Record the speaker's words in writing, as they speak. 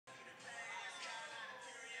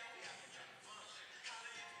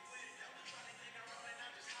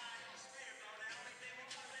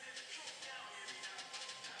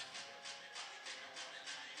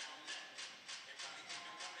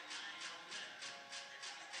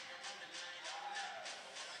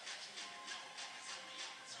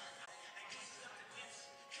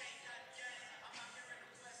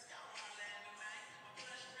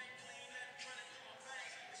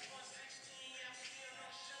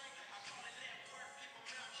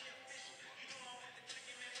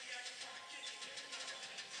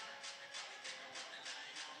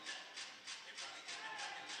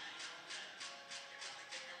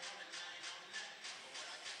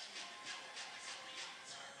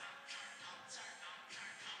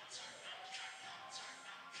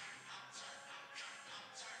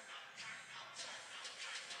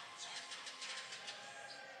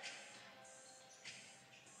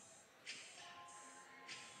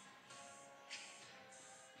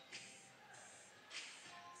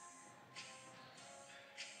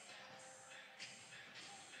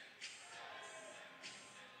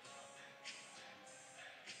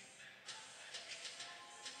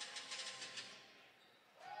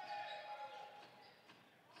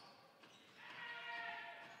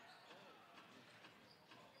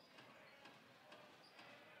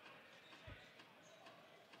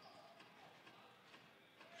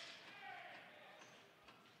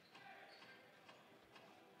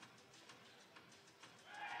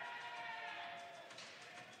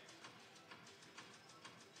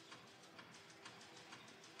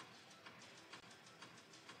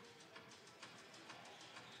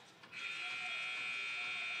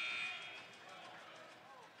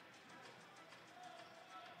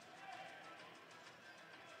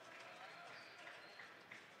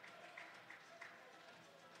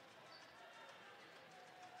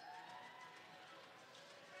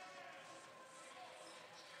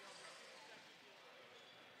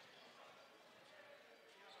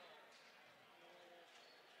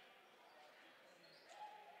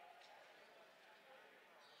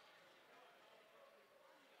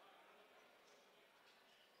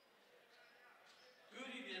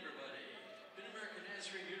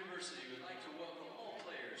University would like to welcome all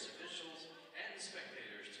players, officials, and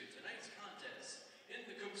spectators to tonight's contest in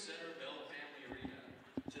the Cook Center Bell Family Arena.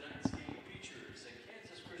 Tonight's game features the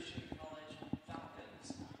Kansas Christian College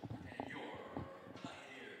Falcons and your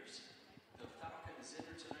Pioneers. The Falcons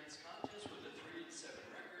enter tonight's contest with a 3-7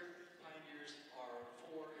 record. Pioneers are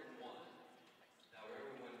 4-1. Now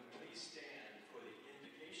everyone please stand for the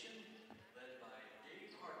invocation led by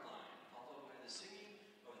Dave Hartline, followed by the singing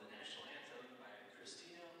of the national anthem by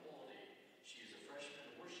Christina Waldy. She is a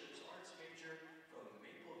freshman worship arts major from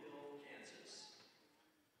Maple Hill, Kansas.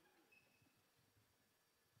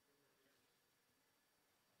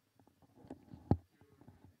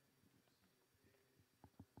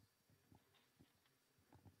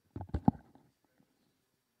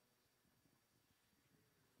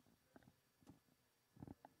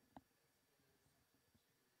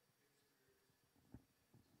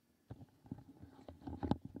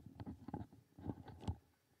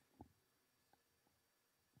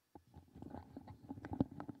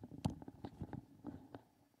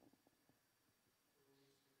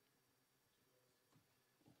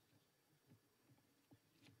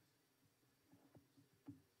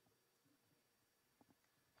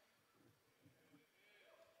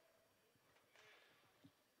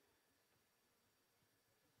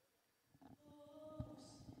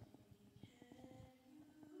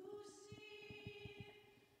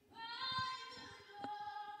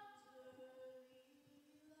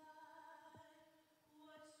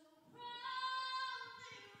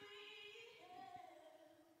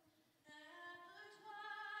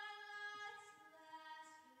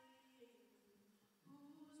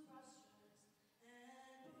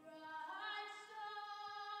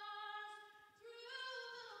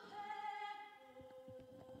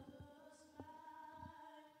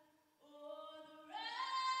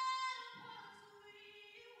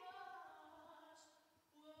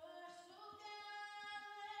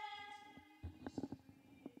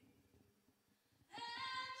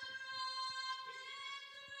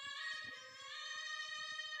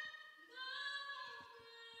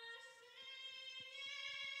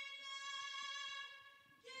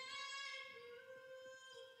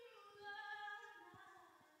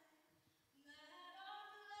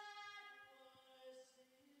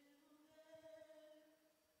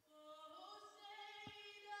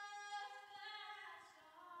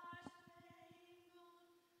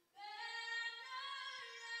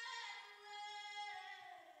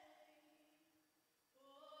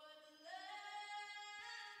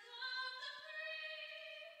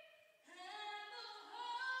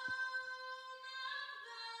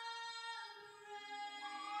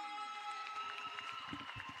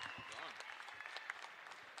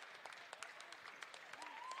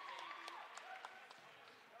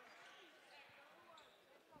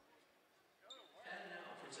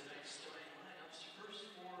 Tonight's starting lineups, first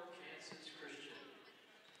for Kansas Christian.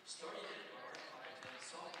 Starting at guard, 5'10"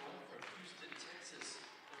 sophomore from Houston, Texas,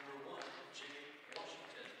 number 1, Jay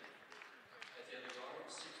Washington. At the other guard,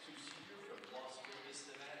 6'2" senior from Las Vegas,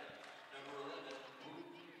 Nevada, number 11,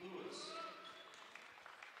 Lewis.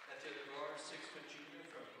 At the other guard, 6' junior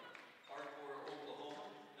from Ardmore, Oklahoma,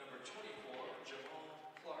 number 24,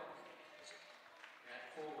 Jamal Clark.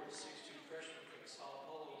 At forward, 6'2" freshman from Sao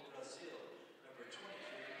Paulo, Brazil, number 23,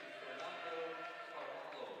 Fernando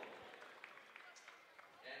Carvalho.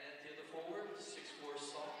 And at the other forward, 6'4"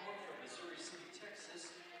 sophomore from Missouri City,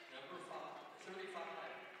 Texas, number 35,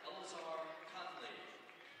 Elazar Conley.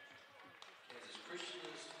 Kansas Christian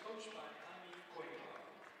is coached by Ami Koyar.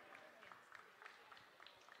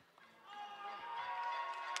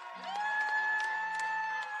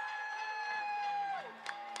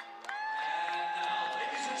 And now,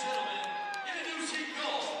 ladies and gentlemen,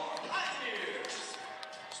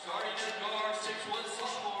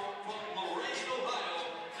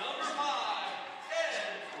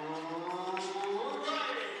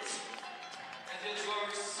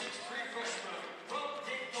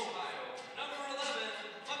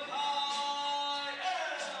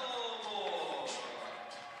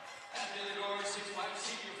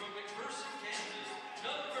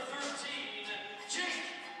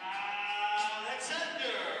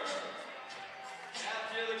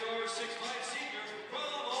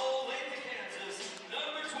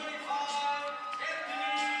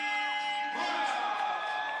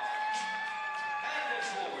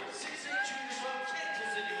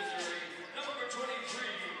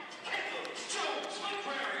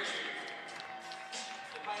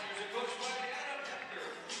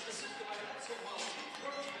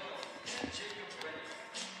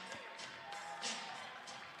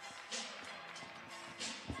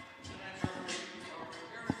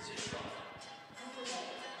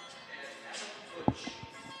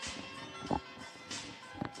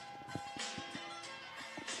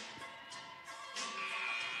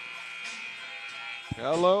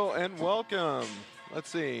 Hello and welcome. Let's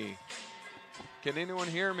see. Can anyone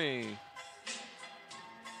hear me?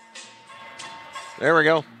 There we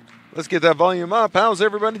go. Let's get that volume up. How's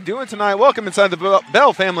everybody doing tonight? Welcome inside the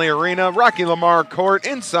Bell Family Arena, Rocky Lamar Court,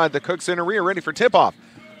 inside the Cook Center. We are ready for tip-off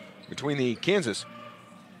between the Kansas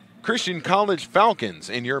Christian College Falcons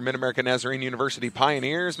and your Mid-American Nazarene University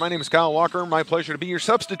Pioneers. My name is Kyle Walker. My pleasure to be your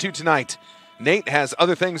substitute tonight. Nate has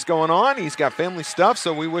other things going on. He's got family stuff,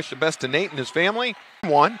 so we wish the best to Nate and his family.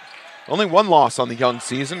 Only one loss on the young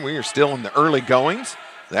season. We are still in the early goings.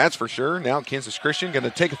 That's for sure. Now Kansas Christian going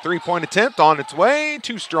to take a three-point attempt on its way.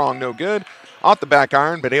 Too strong, no good. Off the back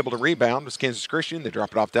iron, but able to rebound was Kansas Christian. They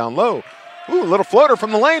drop it off down low. Ooh, a little floater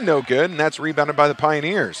from the lane, no good, and that's rebounded by the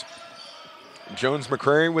Pioneers. Jones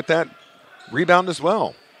McCrary with that rebound as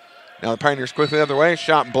well. Now the Pioneers quickly the other way.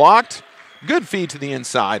 Shot blocked. Good feed to the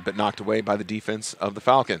inside, but knocked away by the defense of the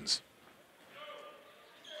Falcons.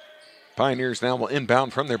 Pioneers now will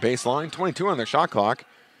inbound from their baseline. 22 on their shot clock.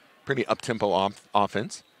 Pretty up-tempo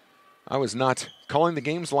offense. I was not calling the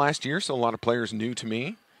games last year, so a lot of players new to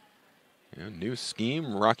me. New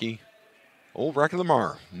scheme, old Rocky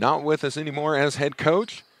Lamar, not with us anymore as head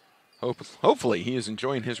coach. Hopefully he is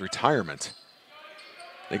enjoying his retirement.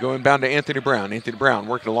 They go inbound to Anthony Brown. Anthony Brown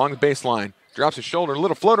working along the baseline. Drops his shoulder, a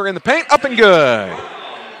little floater in the paint, up and good.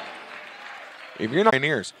 If you're not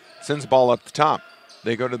Pioneers, sends the ball up the top.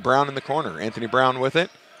 They go to Brown in the corner. Anthony Brown with it.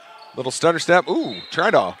 Little stutter step. Ooh,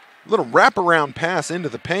 tried a little wraparound pass into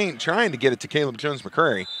the paint, trying to get it to Caleb Jones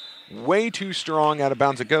McCrary. Way too strong, out of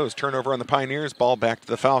bounds it goes. Turnover on the Pioneers, ball back to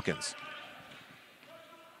the Falcons.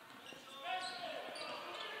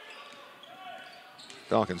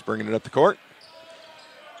 Falcons bringing it up the court.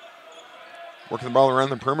 Working the ball around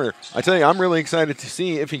the perimeter. I tell you, I'm really excited to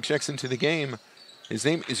see if he checks into the game. His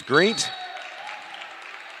name is Great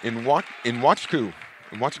Nwachukwu.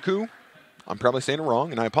 I'm probably saying it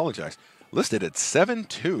wrong, and I apologize. Listed at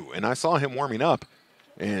 7'2", and I saw him warming up,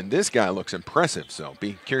 and this guy looks impressive, so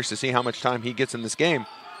be curious to see how much time he gets in this game.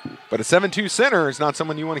 But a 7'2" center is not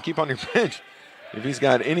someone you want to keep on your bench if he's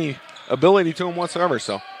got any ability to him whatsoever,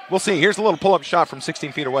 so we'll see. Here's a little pull-up shot from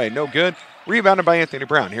 16 feet away. No good. Rebounded by Anthony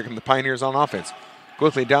Brown. Here come the Pioneers on offense.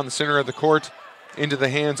 Quickly down the center of the court into the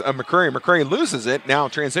hands of McCrary. McCrary loses it. Now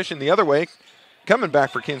transition the other way. Coming back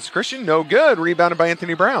for Kansas Christian. No good. Rebounded by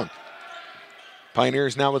Anthony Brown.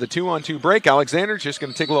 Pioneers now with a 2-on-2 break. Alexander just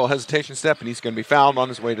going to take a little hesitation step, and he's going to be fouled on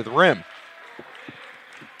his way to the rim.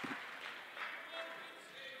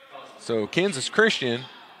 So Kansas Christian,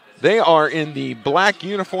 they are in the black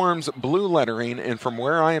uniforms, blue lettering, and from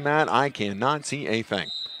where I am at, I cannot see a thing.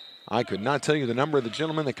 I could not tell you the number of the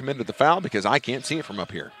gentlemen that committed the foul because I can't see it from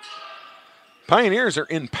up here. Pioneers are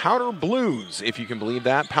in powder blues, if you can believe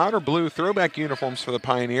that. Powder blue throwback uniforms for the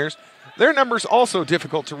Pioneers. Their numbers also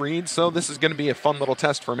difficult to read, so this is going to be a fun little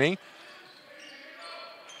test for me.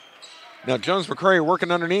 Now Jones McCrary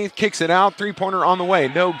working underneath, kicks it out, three-pointer on the way,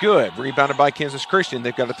 no good. Rebounded by Kansas Christian.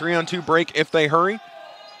 They've got a 3-on-2 break if they hurry.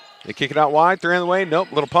 They kick it out wide, three on the way,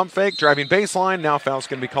 nope, little pump fake, driving baseline. Now foul's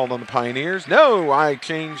going to be called on the Pioneers. No, I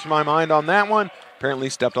changed my mind on that one.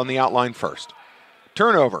 Apparently stepped on the outline first.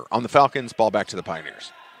 Turnover on the Falcons, ball back to the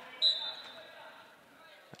Pioneers.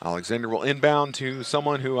 Alexander will inbound to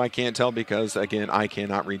someone who I can't tell because, again, I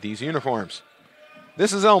cannot read these uniforms.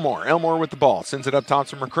 This is Elmore. Elmore with the ball, sends it up top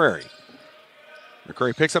to McCrary.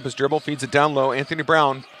 McCrary picks up his dribble, feeds it down low. Anthony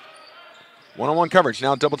Brown, one-on-one coverage.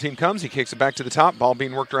 Now double team comes. He kicks it back to the top. Ball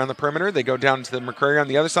being worked around the perimeter. They go down to the McCrary on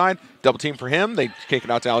the other side. Double team for him. They kick it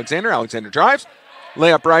out to Alexander. Alexander drives.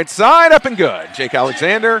 Layup right side. Up and good. Jake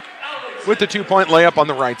Alexander with the two-point layup on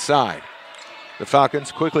the right side. The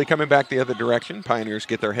Falcons quickly coming back the other direction. Pioneers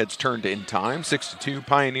get their heads turned in time. 6-2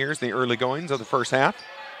 Pioneers in the early goings of the first half.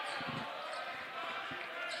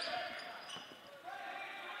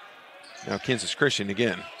 Now Kansas Christian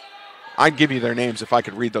again. I'd give you their names if I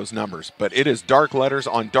could read those numbers, but it is dark letters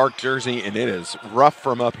on dark jersey, and it is rough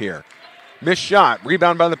from up here. Missed shot,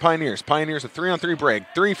 rebound by the Pioneers. Pioneers a 3-on-3 break.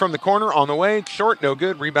 Three from the corner, on the way, short, no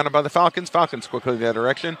good. Rebounded by the Falcons. Falcons quickly that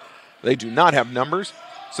direction. They do not have numbers,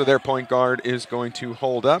 so their point guard is going to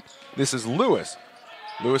hold up. This is Lewis.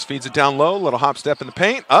 Lewis feeds it down low, little hop step in the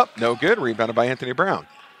paint. Up, no good. Rebounded by Anthony Brown.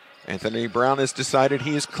 Anthony Brown has decided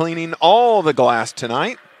he is cleaning all the glass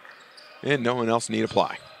tonight, and no one else need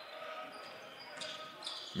apply.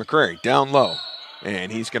 McCrary down low,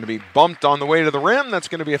 and he's going to be bumped on the way to the rim. That's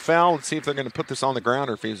going to be a foul. Let's see if they're going to put this on the ground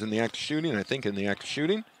or if he's in the act of shooting. I think in the act of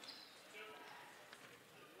shooting.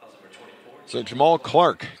 So Jamal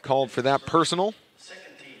Clark called for that personal.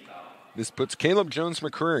 This puts Caleb Jones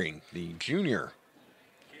McCrary, the junior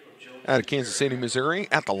out of Kansas City, Missouri,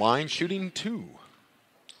 at the line, shooting two.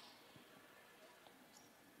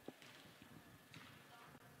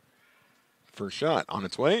 First shot on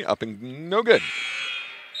its way, up and no good.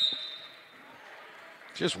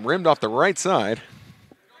 Just rimmed off the right side.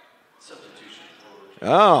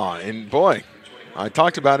 Oh, and boy, I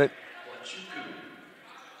talked about it.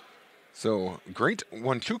 So, Great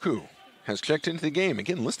Wanchuku has checked into the game.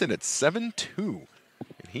 Again, listed at 7'2".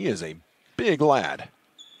 And he is a big lad.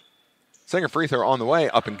 Second free throw on the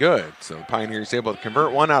way, up and good. So, Pioneers able to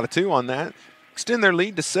convert 1 out of 2 on that. Extend their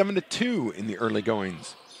lead to 7-2 in the early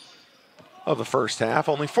goings of the first half.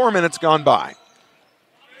 Only 4 minutes gone by.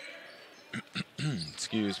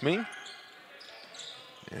 Excuse me.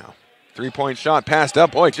 Now, 3-point shot passed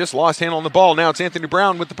up. Boy, just lost handle on the ball. Now it's Anthony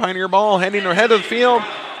Brown with the Pioneer ball, heading ahead of the field.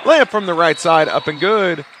 Layup from the right side, up and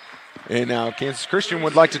good. And now Kansas Christian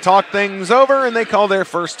would like to talk things over, and they call their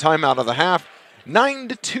first timeout of the half.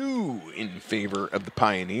 9-2 in favor of the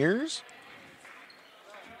Pioneers.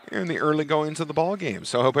 In the early goings of the ball game.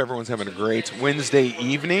 So I hope everyone's having a great Wednesday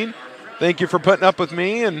evening. Thank you for putting up with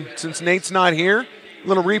me. And since Nate's not here, a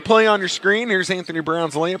little replay on your screen. Here's Anthony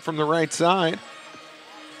Brown's layup from the right side.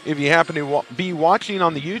 If you happen to be watching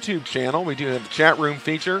on the YouTube channel, we do have the chat room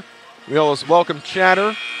feature. We always welcome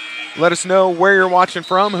chatter. Let us know where you're watching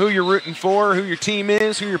from, who you're rooting for, who your team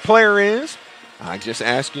is, who your player is. I just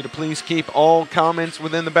ask you to please keep all comments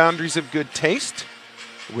within the boundaries of good taste.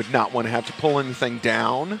 Would not want to have to pull anything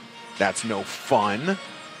down. That's no fun.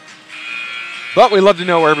 But we love to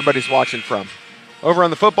know where everybody's watching from. Over on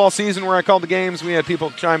the football season where I called the games, we had people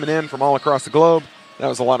chiming in from all across the globe. That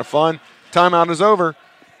was a lot of fun. Timeout is over.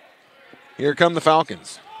 Here come the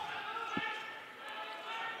Falcons.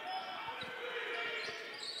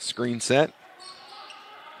 Screen set.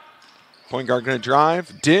 Point guard going to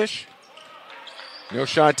drive. Dish. No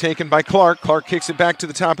shot taken by Clark. Clark kicks it back to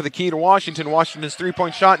the top of the key to Washington. Washington's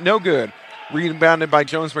three-point shot, no good. Rebounded by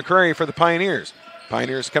Jones McCrary for the Pioneers.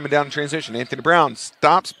 Pioneers coming down in transition. Anthony Brown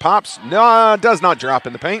stops, pops, no, does not drop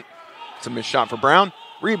in the paint. It's a missed shot for Brown.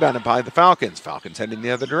 Rebounded by the Falcons. Falcons heading the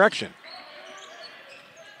other direction.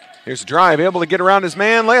 Here's a drive, able to get around his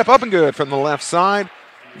man. Layup up and good from the left side.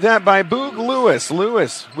 That by Boog Lewis.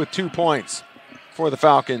 Lewis with 2 points for the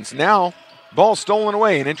Falcons. Now, ball stolen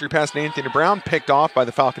away. An entry pass to Anthony Brown, picked off by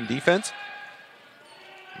the Falcon defense.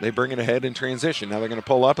 They bring it ahead in transition. Now they're going to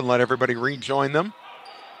pull up and let everybody rejoin them.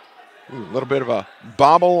 A little bit of a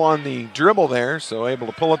bobble on the dribble there, so able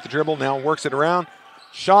to pull up the dribble. Now works it around.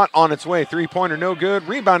 Shot on its way. Three-pointer, no good.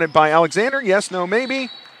 Rebounded by Alexander. Yes, no, maybe.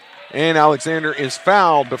 And Alexander is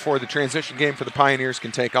fouled before the transition game for the Pioneers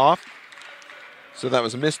can take off. So that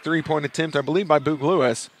was a missed three-point attempt, I believe, by Boog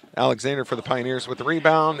Lewis. Alexander for the Pioneers with the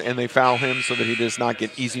rebound, and they foul him so that he does not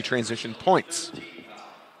get easy transition points.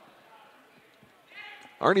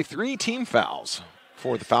 Already 3 team fouls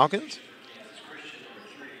for the Falcons.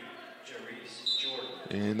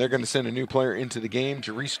 And they're going to send a new player into the game,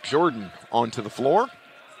 Jarice Jordan, onto the floor.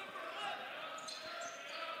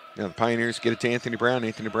 Now the Pioneers get it to Anthony Brown.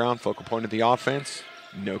 Anthony Brown, focal point of the offense.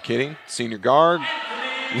 No kidding. Senior guard.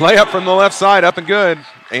 Layup from the left side, up and good.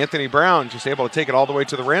 Anthony Brown just able to take it all the way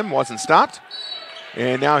to the rim. Wasn't stopped.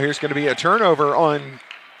 And now here's going to be a turnover on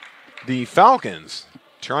the Falcons.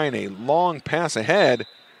 Trying a long pass ahead,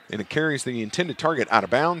 and it carries the intended target out of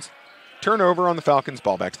bounds. Turnover on the Falcons,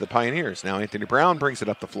 ball back to the Pioneers. Now Anthony Brown brings it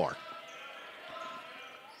up the floor.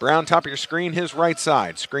 Brown, top of your screen, his right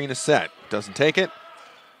side. Screen is set. Doesn't take it.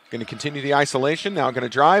 Going to continue the isolation. Now going to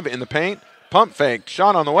drive in the paint. Pump fake.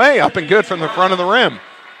 Shot on the way. Up and good from the front of the rim.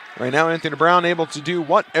 Right now Anthony Brown able to do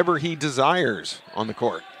whatever he desires on the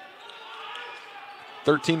court.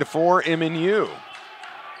 13-4 MNU.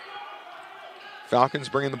 Falcons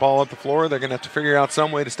bringing the ball up the floor. They're going to have to figure out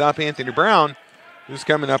some way to stop Anthony Brown, who's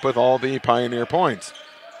coming up with all the Pioneer points.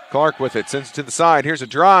 Clark with it, sends it to the side. Here's a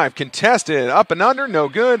drive, contested, up and under, no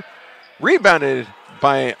good. Rebounded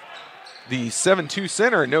by the 7-2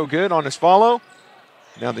 center, no good on his follow.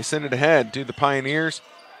 Now they send it ahead to the Pioneers.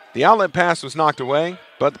 The outlet pass was knocked away,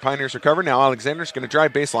 but the Pioneers recover. Now Alexander's going to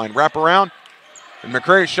drive baseline, wrap around, and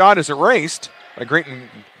McCrary's shot is erased by Grayton.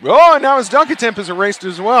 Oh, and now his dunk attempt is erased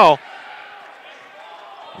as well.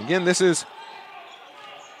 Again, this is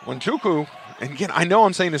Wanchuku. And again, I know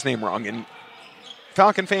I'm saying his name wrong. And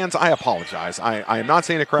Falcon fans, I apologize. I am not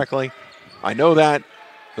saying it correctly. I know that.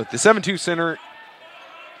 But the 7-2 center,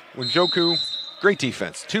 Wanchuku, great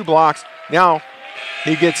defense. 2 blocks. Now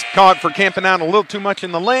he gets caught for camping out a little too much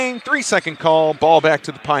in the lane. 3-second call. Ball back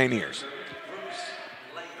to the Pioneers.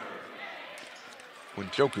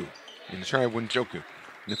 Wanchuku. I'm going to try Wanchuku.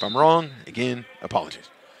 And if I'm wrong, again, apologies.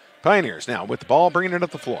 Pioneers now with the ball, bringing it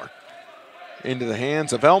up the floor. Into the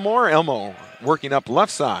hands of Elmore. Elmore working up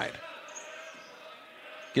left side.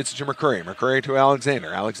 Gets it to McCrary. McCrary to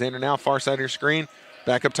Alexander. Alexander now far side of your screen.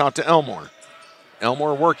 Back up top to Elmore.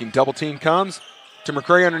 Elmore working. Double team comes to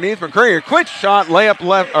McCray underneath. McCray, a quick shot, layup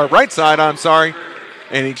left, or right side, I'm sorry.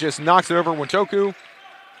 And he just knocks it over Winchoku.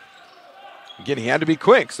 Again, he had to be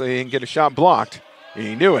quick so he didn't get a shot blocked. And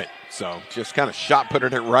he knew it. So just kind of shot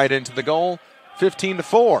putted it right into the goal. 15-4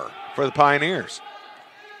 for the Pioneers.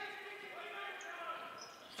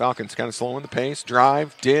 Falcons kind of slowing the pace.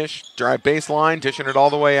 Drive, dish, drive baseline, dishing it all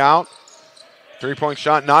the way out. Three-point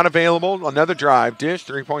shot not available. Another drive, dish,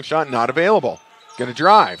 three-point shot not available. Going to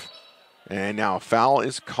drive. And now a foul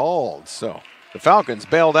is called. So the Falcons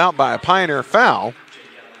bailed out by a Pioneer foul.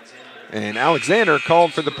 And Alexander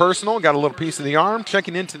called for the personal. Got a little piece of the arm.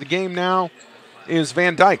 Checking into the game now is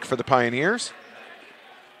Van Dyke for the Pioneers.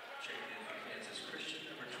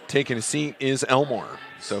 Taking a seat is Elmore.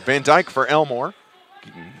 So Van Dyke for Elmore.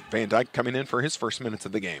 Van Dyke coming in for his first minutes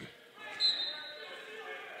of the game.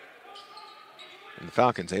 And the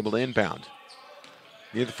Falcons able to inbound.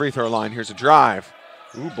 Near the free throw line, here's a drive.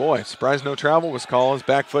 Ooh, boy, surprised no travel was called. His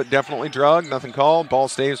back foot definitely drugged, nothing called. Ball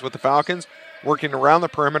stays with the Falcons, working around the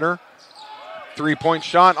perimeter. Three-point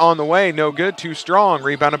shot on the way, no good, too strong.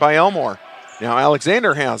 Rebounded by Elmore. Now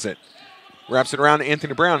Alexander has it. Wraps it around to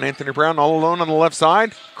Anthony Brown. Anthony Brown all alone on the left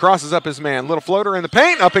side. Crosses up his man. Little floater in the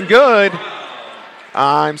paint, up and good.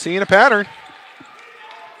 I'm seeing a pattern.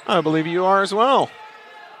 I believe you are as well.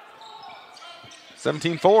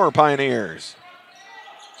 17-4 Pioneers.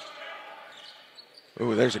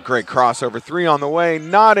 Ooh, there's a great crossover. Three on the way.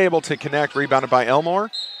 Not able to connect. Rebounded by Elmore.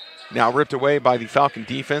 Now ripped away by the Falcon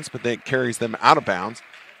defense, but that carries them out of bounds.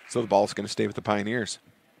 So the ball's going to stay with the Pioneers.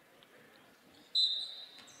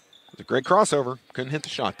 It was a great crossover. Couldn't hit the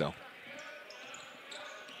shot, though.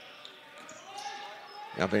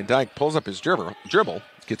 Now Van Dyke pulls up his dribble,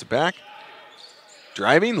 gets it back.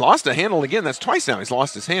 Driving, lost a handle again. That's twice now he's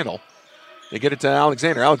lost his handle. They get it to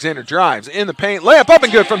Alexander. Alexander drives in the paint. Layup up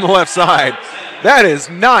and good from the left side. That is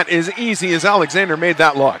not as easy as Alexander made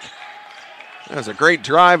that look. That was a great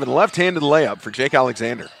drive and left-handed layup for Jake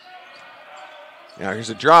Alexander. Now here's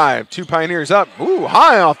a drive. Two Pioneers up. Ooh,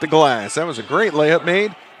 high off the glass. That was a great layup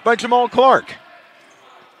made by Jamal Clark.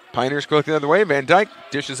 Pioneers go the other way. Van Dyke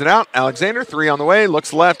dishes it out. Alexander, three on the way.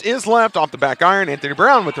 Looks left, is left. Off the back iron. Anthony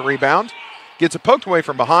Brown with the rebound. Gets it poked away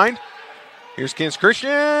from behind. Here's Kansas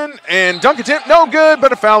Christian. And dunk attempt, no good,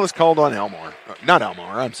 but a foul is called on Elmore. Not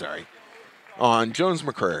Elmore, I'm sorry. On Jones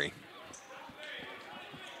McCrary.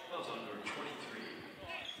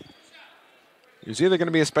 It was either going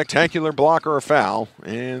to be a spectacular block or a foul,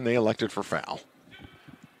 and they elected for foul.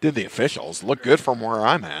 Did the officials. Look good from where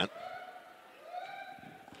I'm at.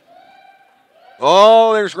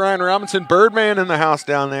 Oh, there's Ryan Robinson. Birdman in the house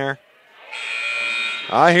down there.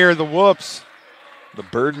 I hear the whoops. The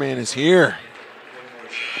Birdman is here.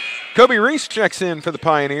 Kobe Reese checks in for the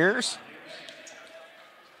Pioneers.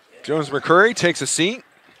 Jones McCurry takes a seat.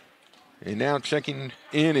 And now checking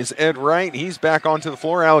in is Ed Wright. He's back onto the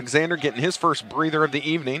floor. Alexander getting his first breather of the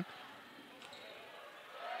evening.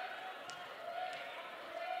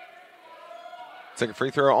 Second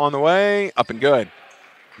free throw on the way. Up and good.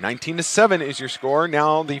 19-7 is your score.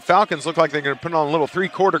 Now the Falcons look like they're going to put on a little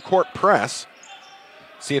three-quarter court press.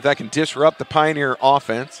 See if that can disrupt the Pioneer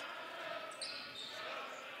offense.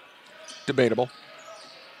 Debatable.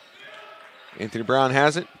 Anthony Brown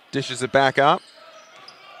has it. Dishes it back up.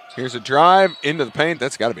 Here's a drive into the paint.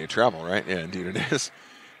 That's got to be a travel, right? Yeah, indeed it is.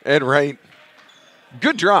 Ed Wright.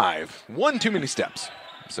 Good drive. One too many steps.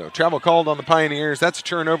 So travel called on the Pioneers. That's a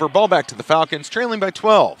turnover. Ball back to the Falcons, trailing by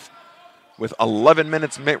 12 with 11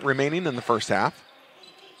 minutes remaining in the first half.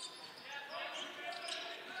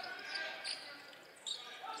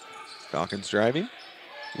 Falcons driving.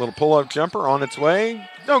 Little pull-up jumper on its way.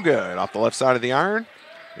 No good. Off the left side of the iron.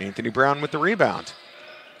 Anthony Brown with the rebound.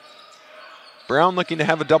 Brown looking to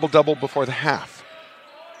have a double-double before the half.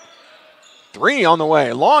 Three on the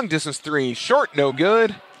way. Long distance three. Short, no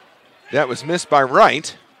good. That was missed by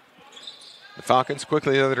Wright. The Falcons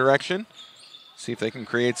quickly the other direction. See if they can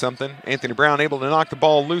create something. Anthony Brown able to knock the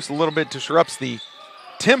ball loose a little bit. Disrupts the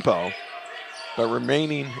tempo. But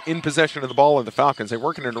remaining in possession of the ball are the Falcons. They're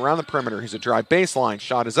working it around the perimeter. Here's a drive baseline.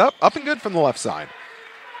 Shot is up. Up and good from the left side.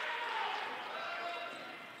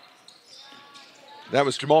 That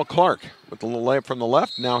was Jamal Clark with the little layup from the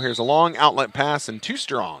left. Now here's a long outlet pass and too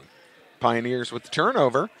strong. Pioneers with the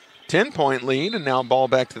turnover. 10-point lead, and now ball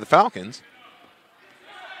back to the Falcons.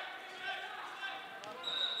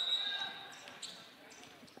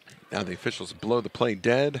 Now the officials blow the play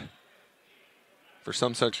dead. For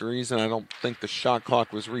some such reason, I don't think the shot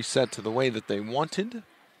clock was reset to the way that they wanted.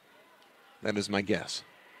 That is my guess.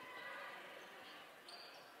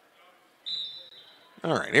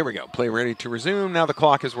 All right, here we go. Play ready to resume. Now the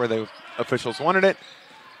clock is where the officials wanted it.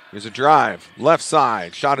 Here's a drive, left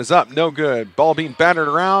side. Shot is up, no good. Ball being battered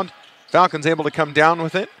around. Falcons able to come down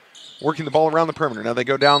with it, working the ball around the perimeter. Now they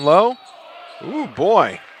go down low. Ooh,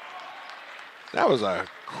 boy. That was a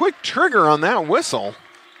quick trigger on that whistle.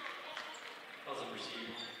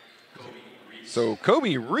 So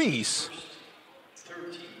Kobe Reese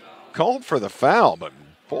called for the foul, but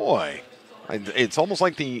boy, it's almost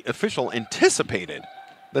like the official anticipated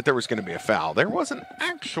that there was going to be a foul. There wasn't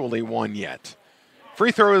actually one yet.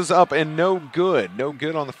 Free throw is up and no good. No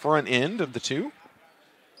good on the front end of the two.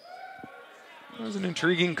 That was an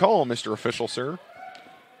intriguing call, Mr. Official, sir.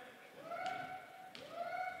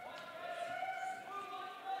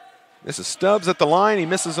 This is Stubbs at the line. He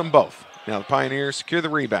misses them both. Now the Pioneers secure the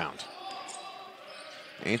rebound.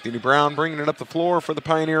 Anthony Brown bringing it up the floor for the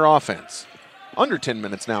Pioneer offense. Under 10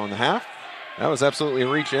 minutes now in the half. That was absolutely a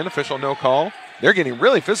reach in. Official no call. They're getting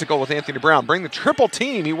really physical with Anthony Brown. Bring the triple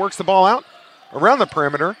team. He works the ball out around the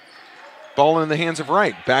perimeter. Ball in the hands of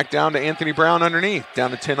Wright. Back down to Anthony Brown underneath.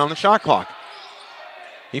 Down to 10 on the shot clock.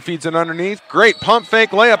 He feeds it underneath. Great pump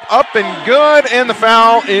fake layup up and good. And the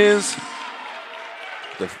foul is...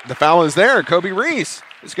 The foul is there. Kobe Reese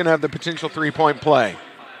is going to have the potential three-point play.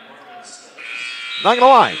 Not going to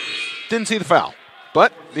lie. Didn't see the foul.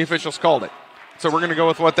 But the officials called it. So we're going to go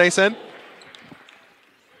with what they said.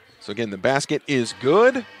 So again, the basket is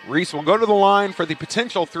good. Reese will go to the line for the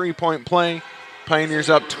potential three-point play. Pioneers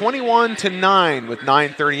up 21-9 with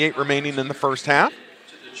 9:38 remaining in the first half.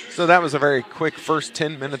 So that was a very quick first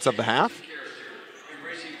 10 minutes of the half.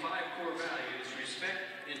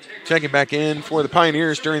 Checking back in for the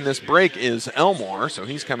Pioneers during this break is Elmore, so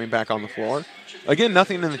he's coming back on the floor. Again,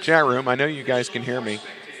 nothing in the chat room. I know you guys can hear me.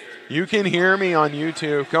 You can hear me on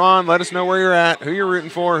YouTube. Come on, let us know where you're at, who you're rooting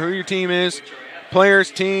for, who your team is,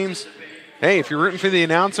 players, teams. Hey, if you're rooting for the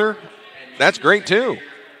announcer, that's great too.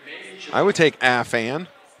 I would take a fan.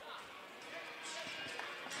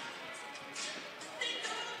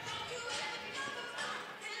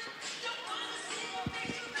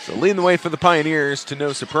 So leading the way for the Pioneers, to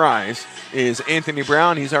no surprise, is Anthony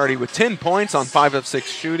Brown. He's already with 10 points on 5 of 6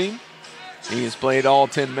 shooting. He has played all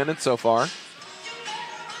 10 minutes so far.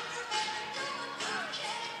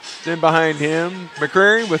 Then behind him,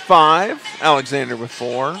 McCrary with 5, Alexander with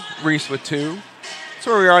 4, Reese with 2. That's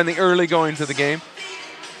where we are in the early goings of the game.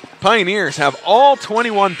 Pioneers have all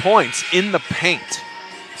 21 points in the paint.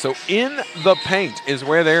 So in the paint is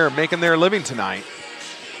where they're making their living tonight.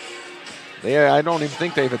 I don't even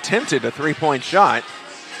think they've attempted a three-point shot.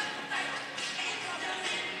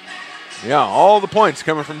 Yeah, all the points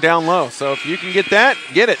coming from down low. So if you can get that,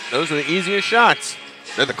 get it. Those are the easiest shots.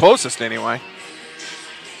 They're the closest anyway.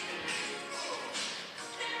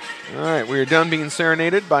 All right, we are done being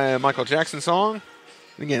serenaded by a Michael Jackson song.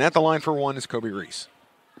 And again, at the line for one is Kobe Reese.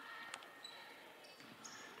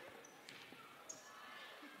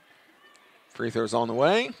 Free throws on the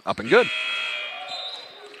way. Up and good.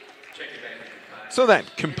 So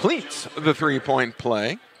that completes the three-point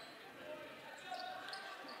play.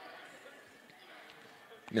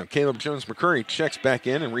 Now Caleb Jones-McCurry checks back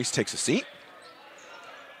in and Reese takes a seat.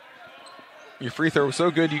 Your free throw was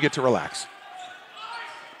so good you get to relax.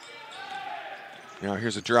 Now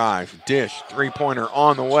here's a drive, dish, three-pointer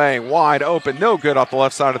on the way, wide open, no good off the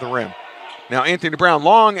left side of the rim. Now Anthony Brown,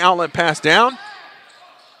 long outlet pass down.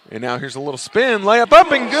 And now here's a little spin, layup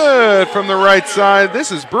up and good from the right side.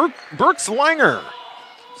 This is Brooks Langer.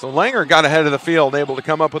 So Langer got ahead of the field, able to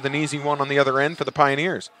come up with an easy one on the other end for the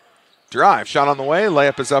Pioneers. Drive, shot on the way,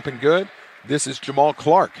 layup is up and good. This is Jamal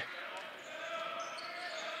Clark.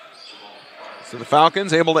 So the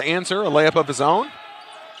Falcons able to answer a layup of his own.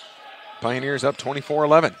 Pioneers up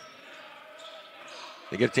 24-11.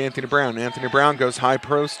 They get it to Anthony Brown. Anthony Brown goes high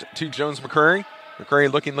post to Jones-McCurry.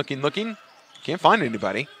 McCurry looking. Can't find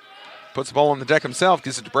anybody. Puts the ball on the deck himself.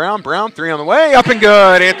 Gives it to Brown. Brown, three on the way. Up and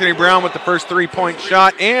good. Anthony Brown with the first three-point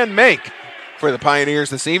shot and make for the Pioneers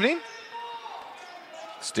this evening.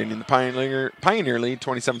 Extending the Pioneer lead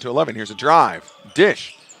 27-11. Here's a drive.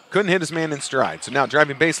 Dish. Couldn't hit his man in stride. So now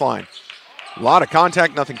driving baseline. A lot of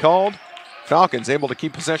contact, nothing called. Falcons able to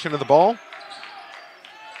keep possession of the ball.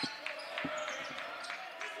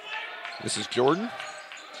 This is Jordan.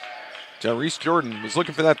 Reese Jordan was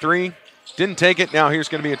looking for that three. Didn't take it. Now here's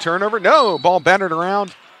going to be a turnover. No, ball battered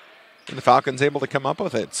around. And the Falcons able to come up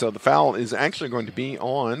with it. So the foul is actually going to be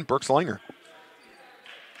on Brooks Langer.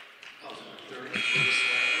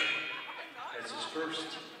 That's his first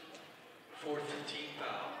 4th team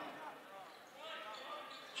foul.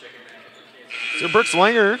 So Brooks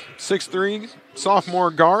Langer, 6'3",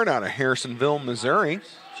 sophomore guard out of Harrisonville, Missouri.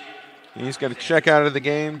 He's going to check out of the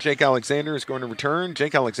game. Jake Alexander is going to return.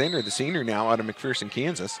 Jake Alexander, the senior now out of McPherson,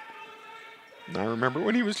 Kansas. And I remember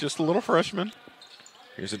when he was just a little freshman.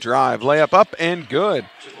 Here's a drive, layup up and good.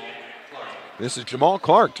 This is Jamal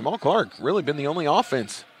Clark. Jamal Clark really been the only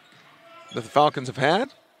offense that the Falcons have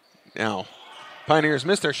had. Now, Pioneers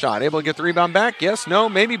missed their shot. Able to get the rebound back? Yes, no,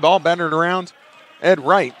 maybe. Ball battered around. Ed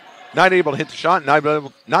Wright not able to hit the shot,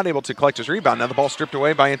 not able to collect his rebound. Now the ball stripped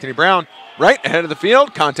away by Anthony Brown. Right ahead of the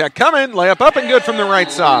field. Contact coming. Layup up and good from the right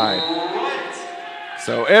side.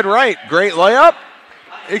 So Ed Wright, great layup.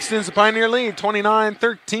 Extends the Pioneer lead,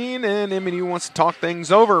 29-13, and MNU wants to talk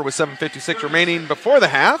things over with 7:56 remaining before the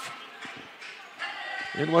half.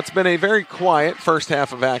 In what's been a very quiet first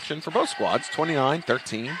half of action for both squads,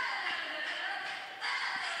 29-13.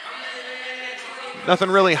 Nothing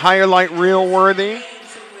really highlight reel worthy.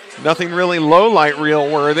 Nothing really low light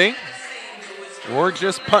reel worthy. We're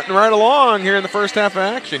just putting right along here in the first half of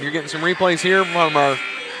action. You're getting some replays here from our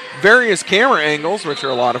various camera angles, which are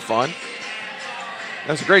a lot of fun.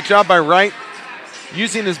 That's a great job by Wright.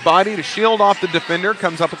 Using his body to shield off the defender,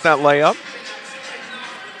 comes up with that layup.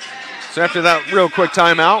 So after that real quick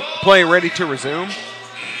timeout, play ready to resume.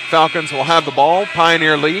 Falcons will have the ball.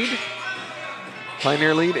 Pioneer lead.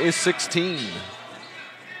 Pioneer lead is 16.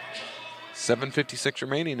 7:56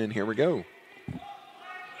 remaining, and here we go.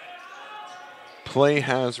 Play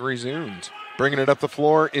has resumed. Bringing it up the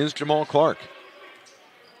floor is Jamal Clark.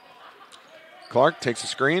 Clark takes a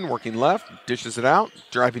screen, working left, dishes it out,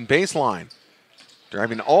 driving baseline.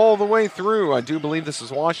 Driving all the way through. I do believe this is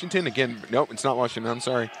Washington. Again, nope, it's not Washington. I'm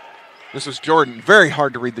sorry. This was Jordan. Very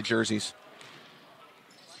hard to read the jerseys.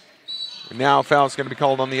 And now foul's going to be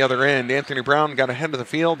called on the other end. Anthony Brown got ahead of the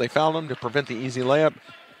field. They fouled him to prevent the easy layup.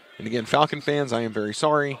 And again, Falcon fans, I am very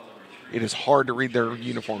sorry. It is hard to read their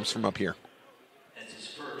uniforms from up here. That's his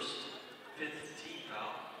first, 5th team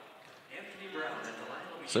foul. Anthony Brown at the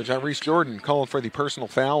line. So Jyrese Jordan called for the personal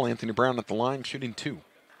foul. Anthony Brown at the line, shooting 2.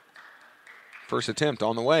 First attempt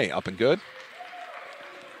on the way, up and good.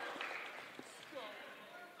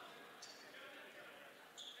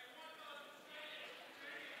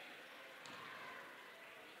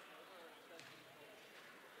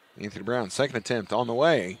 Anthony Brown, second attempt on the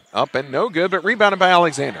way. Up and no good, but rebounded by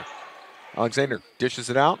Alexander. Alexander dishes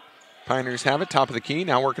it out. Pioneers have it, top of the key.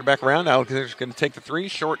 Now working back around. Alexander's going to take the 3.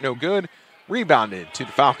 Short, no good. Rebounded to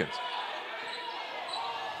the Falcons.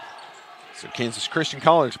 So Kansas Christian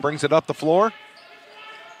College brings it up the floor.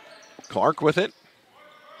 Clark with it.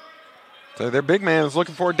 So their big man is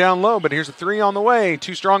looking for it down low, but here's a 3 on the way.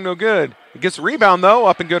 Too strong, no good. It gets a rebound, though.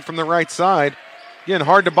 Up and good from the right side. Again,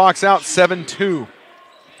 hard to box out, 7-2.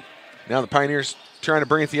 Now the Pioneers trying to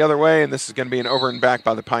bring it the other way, and this is going to be an over and back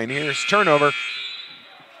by the Pioneers. Turnover.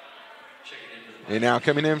 And now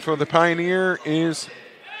coming in for the Pioneer is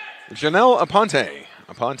Janelle Aponte.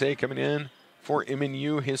 Aponte coming in for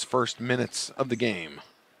MNU, his first minutes of the game.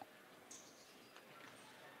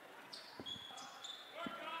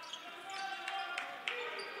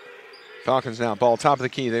 Falcons now, ball top of the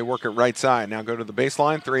key. They work it right side. Now go to the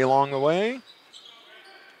baseline, 3 along the way.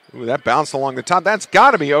 Ooh, that bounced along the top. That's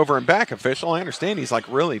got to be over and back official. I understand he's like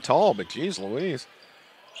really tall, but geez Louise.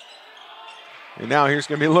 And now here's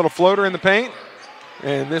going to be a little floater in the paint.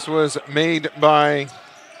 And this was made by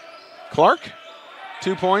Clark.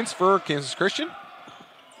 2 points for Kansas Christian.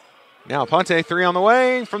 Now Ponte, 3 on the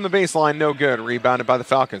way from the baseline. No good. Rebounded by the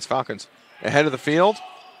Falcons. Falcons ahead of the field.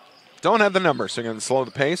 Don't have the numbers, so they're going to slow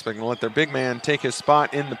the pace, but going to let their big man take his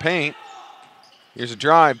spot in the paint. Here's a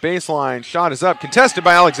drive, baseline, shot is up, contested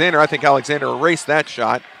by Alexander. I think Alexander erased that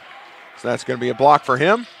shot, so that's going to be a block for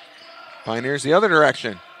him. Pioneers the other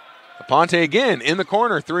direction. Aponte again in the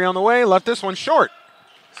corner, 3 on the way, left this one short.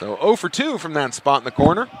 So 0 for 2 from that spot in the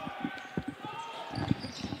corner.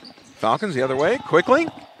 Falcons the other way, quickly.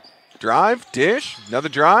 Drive, dish, another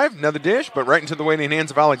dish, but right into the waiting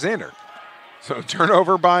hands of Alexander. So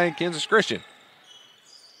turnover by Kansas Christian.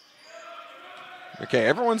 Okay,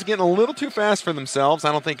 everyone's getting a little too fast for themselves.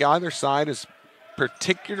 I don't think either side is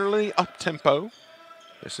particularly up-tempo.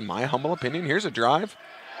 This is my humble opinion. Here's a drive,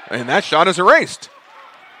 and that shot is erased.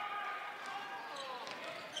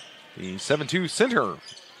 The 7-2 center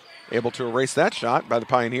able to erase that shot by the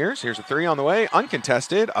Pioneers. Here's a 3 on the way,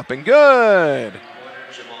 uncontested, up and good.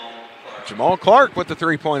 Jamal Clark with the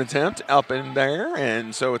 3-point attempt up in there,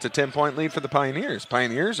 and so it's a 10-point lead for the Pioneers.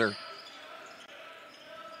 Pioneers are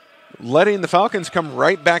letting the Falcons come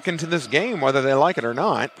right back into this game, whether they like it or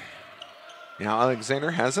not. Now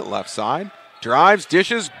Alexander has it left side. Drives,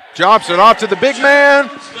 dishes, drops it off to the big man,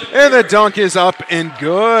 and the dunk is up and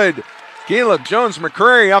good. Caleb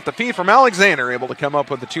Jones-McCrary off the feed from Alexander, able to come up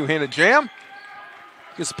with a 2-handed jam.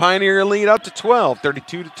 Gives the Pioneer lead up to 12,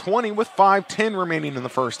 32-20 with 5:10 remaining in the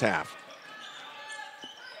first half.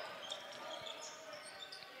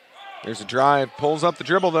 There's a drive, pulls up the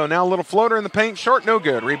dribble though. Now a little floater in the paint, short, no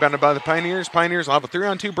good. Rebounded by the Pioneers. Pioneers will have a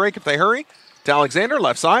 3-on-2 break if they hurry. To Alexander,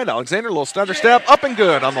 left side. Alexander, a little stutter step, up and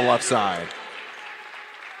good on the left side.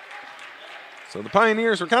 So the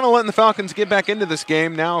Pioneers were kind of letting the Falcons get back into this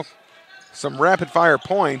game. Now some rapid fire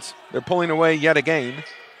points. They're pulling away yet again.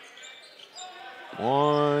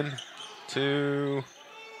 1, 2,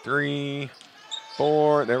 3,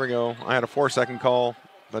 4. There we go. I had a 4-second call,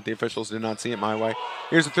 but the officials did not see it my way.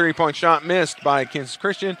 Here's a 3-point shot missed by Kansas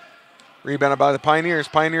Christian. Rebounded by the Pioneers.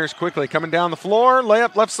 Pioneers quickly coming down the floor.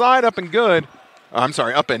 Layup left side, up and good. I'm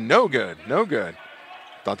sorry, up and no good. No good.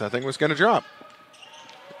 Thought that thing was going to drop.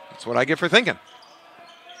 That's what I get for thinking.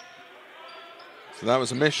 So that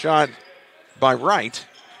was a missed shot by Wright.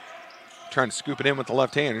 Trying to scoop it in with the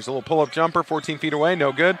left hand. There's a little pull-up jumper, 14 feet away,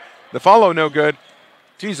 no good. The follow, no good.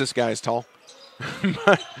 Jesus, guy's tall.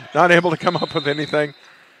 Not able to come up with anything.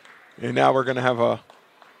 And now we're going to have a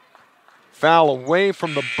foul away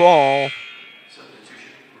from the ball.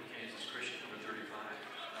 Substitution for Kansas Christian, number 35.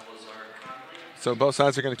 So both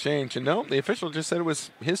sides are going to change. And no, the official just said it was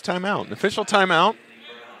his timeout. An official timeout.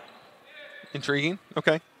 Intriguing.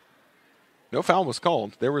 Okay. No foul was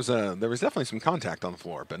called. There was definitely some contact on the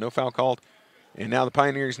floor, but no foul called. And now the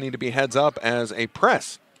Pioneers need to be heads up as a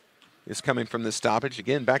press is coming from this stoppage.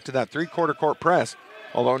 Again, back to that three-quarter court press,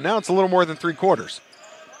 although now it's a little more than 3/4.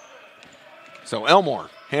 So Elmore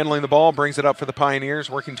handling the ball, brings it up for the Pioneers,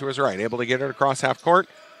 working to his right, able to get it across half court,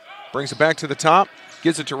 brings it back to the top,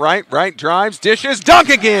 gives it to Wright. Wright drives, dishes, dunk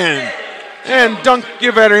again! And dunk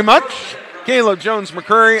you very much. Caleb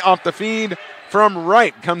Jones-McCurry off the feed from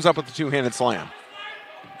Wright comes up with the two-handed slam.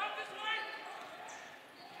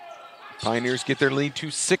 Pioneers get their lead to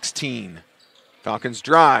 16. Falcons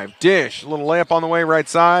drive, dish, a little layup on the way right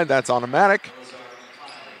side. That's automatic.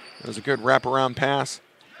 That was a good wraparound pass.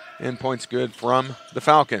 And points good from the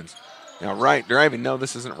Falcons. Now Wright driving. No,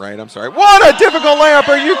 this isn't right. I'm sorry. What a difficult layup.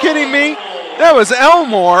 Are you kidding me? That was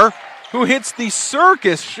Elmore who hits the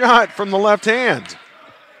circus shot from the left hand.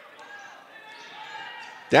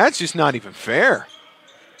 That's just not even fair.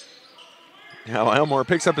 Now Elmore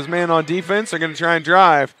picks up his man on defense. They're going to try and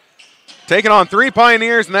drive. Taking on 3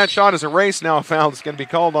 Pioneers, and that shot is erased. Now a foul is going to be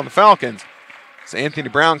called on the Falcons. So Anthony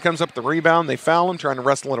Brown comes up with the rebound. They foul him, trying to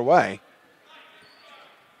wrestle it away.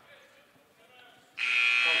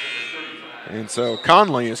 And so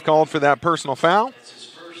Conley is called for that personal foul. That's his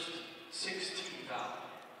first 16th foul.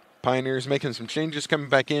 Pioneers making some changes, coming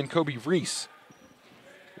back in. Kobe Reese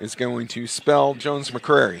is going to spell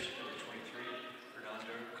Jones-McCrary.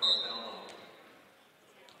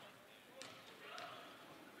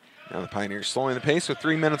 Now the Pioneers slowing the pace with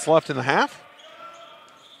 3 minutes left in the half.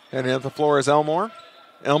 Heading up the floor is Elmore.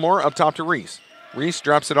 Elmore up top to Reese. Reese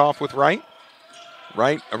drops it off with Wright.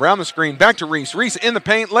 Wright around the screen, back to Reese. Reese in the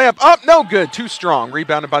paint, layup up, no good, too strong.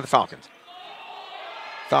 Rebounded by the Falcons.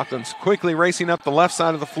 Falcons quickly racing up the left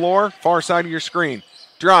side of the floor, far side of your screen.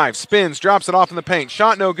 Drive, spins, drops it off in the paint.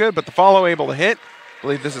 Shot no good, but the follow able to hit. I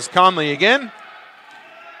believe this is Conley again.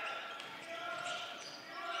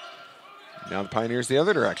 Now the Pioneers the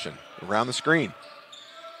other direction, around the screen.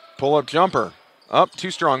 Pull-up jumper, up,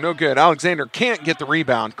 too strong, no good. Alexander can't get the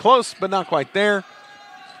rebound. Close, but not quite there.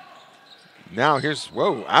 Now here's,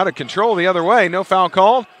 whoa, out of control the other way. No foul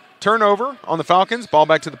called. Turnover on the Falcons. Ball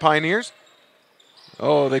back to the Pioneers.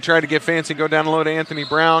 Oh, they tried to get fancy, go down low to Anthony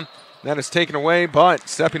Brown. That is taken away, but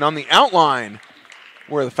stepping on the outline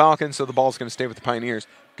were the Falcons, so the ball's going to stay with the Pioneers.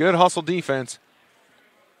 Good hustle defense.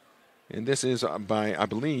 And this is by, I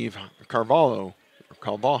believe, Carvalho.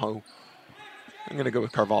 I'm going to go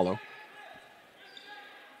with Carvalho.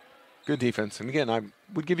 Good defense. And again, I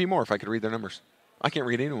would give you more if I could read their numbers. I can't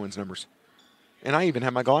read anyone's numbers. And I even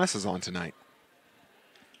have my glasses on tonight.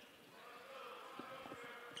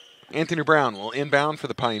 Anthony Brown will inbound for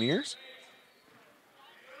the Pioneers.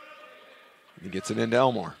 He gets it into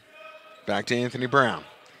Elmore. Back to Anthony Brown.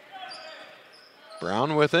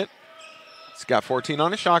 Brown with it. He's got 14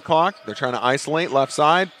 on his shot clock. They're trying to isolate left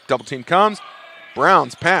side. Double team comes.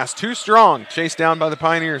 Brown's pass too strong. Chased down by the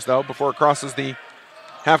Pioneers, though, before it crosses the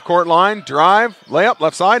half-court line. Drive, layup,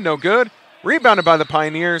 left side, no good. Rebounded by the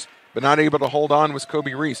Pioneers, but not able to hold on was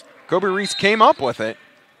Kobe Reese. Kobe Reese came up with it,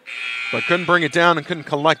 but couldn't bring it down and couldn't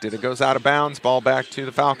collect it. It goes out of bounds, ball back to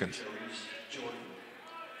the Falcons.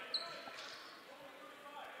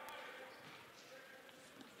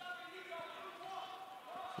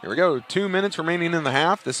 Here we go, 2 minutes remaining in the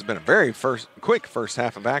half. This has been a very quick first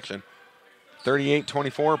half of action.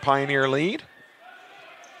 38-24, Pioneer lead.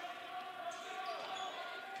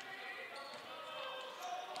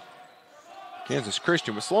 Kansas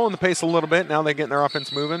Christian was slowing the pace a little bit. Now they're getting their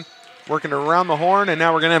offense moving. Working around the horn, and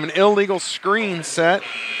now we're going to have an illegal screen set.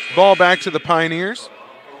 Ball back to the Pioneers.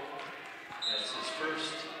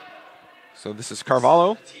 So this is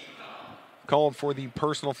Carvalho. Called for the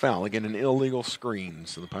personal foul. Again, an illegal screen.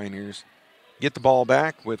 So the Pioneers get the ball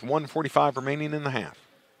back with 1:45 remaining in the half.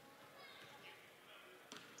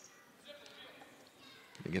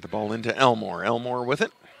 They get the ball into Elmore. Elmore with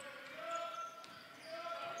it.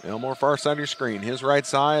 Elmore far side of your screen. His right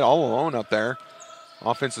side all alone up there.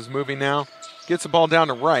 Offense is moving now. Gets the ball down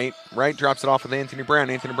to Wright. Wright drops it off with Anthony Brown.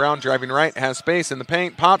 Anthony Brown driving right. Has space in the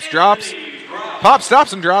paint. Pops, drops. Pops,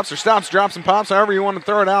 stops, and drops. Or stops, drops, and pops. However you want to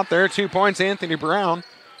throw it out there. 2 points, Anthony Brown.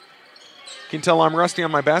 You can tell I'm rusty on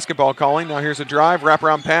my basketball calling. Now here's a drive.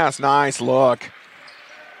 Wraparound pass. Nice look.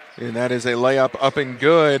 And that is a layup up and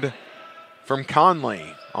good from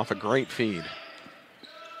Conley off a great feed.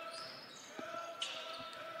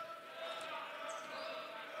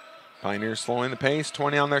 Pioneers slowing the pace,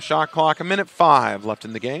 20 on their shot clock, 1:05 left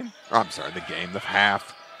in the game. Oh, I'm sorry, the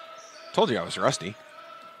half. Told you I was rusty.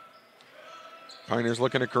 Pioneers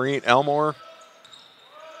looking to create. Elmore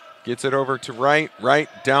gets it over to Wright. Wright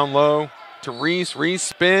down low to Reese. Reese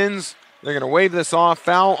spins. They're going to wave this off.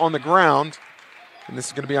 Foul on the ground. And this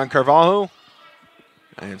is going to be on Carvalho.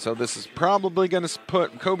 And so this is probably going to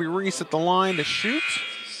put Kobe Reese at the line to shoot.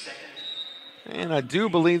 And I do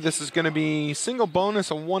believe this is going to be single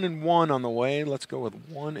bonus, a 1-and-1 on the way. Let's go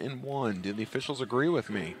with 1-and-1. Do the officials agree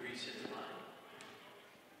with me?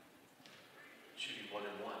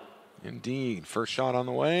 Indeed. First shot on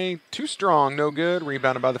the way. Too strong, no good.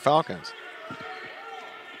 Rebounded by the Falcons.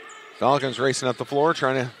 Falcons racing up the floor,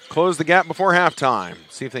 trying to close the gap before halftime.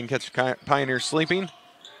 See if they can catch Pioneers sleeping.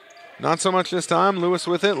 Not so much this time. Lewis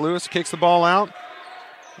with it. Lewis kicks the ball out.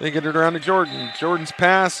 They get it around to Jordan. Jordan's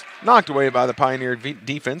pass knocked away by the Pioneer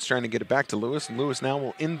defense, trying to get it back to Lewis. And Lewis now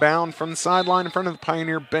will inbound from the sideline in front of the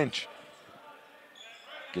Pioneer bench.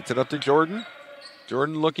 Gets it up to Jordan.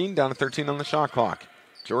 Jordan looking, down to 13 on the shot clock.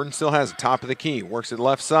 Jordan still has it, top of the key. Works it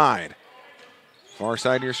left side. Far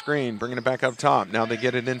side of your screen, bringing it back up top. Now they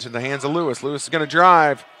get it into the hands of Lewis. Lewis is going to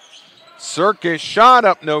drive. Circus shot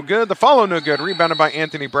up, no good. The follow, no good. Rebounded by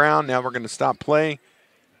Anthony Brown. Now we're going to stop play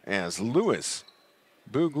as Lewis,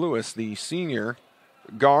 Boog Lewis, the senior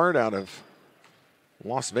guard out of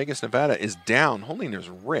Las Vegas, Nevada, is down, holding his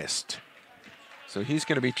wrist. So he's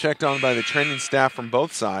going to be checked on by the training staff from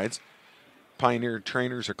both sides. Pioneer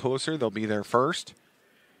trainers are closer. They'll be there first.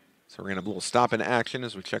 So we're going to have a little stop in action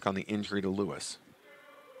as we check on the injury to Lewis.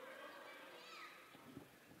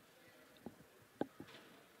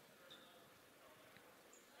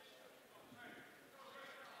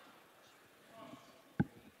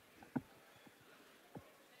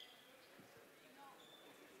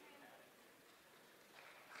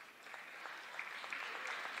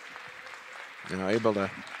 Now able to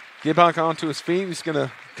get back onto his feet. He's going to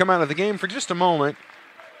come out of the game for just a moment.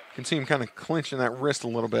 You can see him kind of clenching that wrist a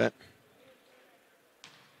little bit.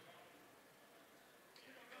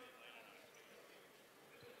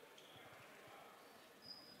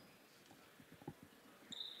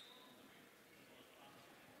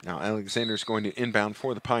 Now Alexander's going to inbound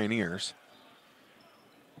for the Pioneers.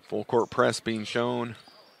 Full court press being shown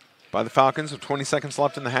by the Falcons with 20 seconds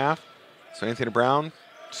left in the half. So Anthony Brown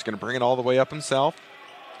just going to bring it all the way up himself.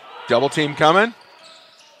 Double team coming.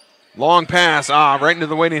 Long pass. Right into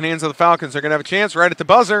the waiting hands of the Falcons. They're going to have a chance right at the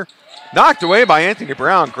buzzer. Knocked away by Anthony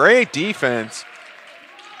Brown. Great defense.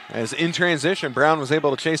 As in transition, Brown was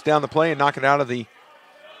able to chase down the play and knock it out of the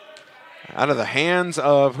hands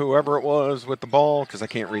of whoever it was with the ball, because I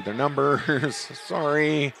can't read their numbers.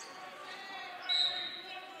 Sorry.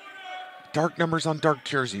 Dark numbers on dark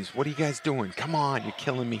jerseys. What are you guys doing? Come on, you're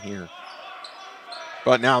killing me here.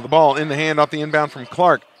 But now the ball in the hand off the inbound from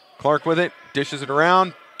Clark. Clark with it, dishes it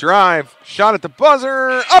around, drive, shot at the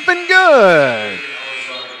buzzer, up and good.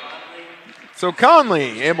 So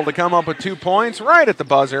Conley able to come up with 2 points right at the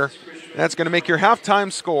buzzer. That's going to make your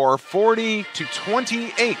halftime score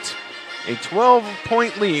 40-28. A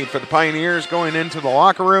 12-point lead for the Pioneers going into the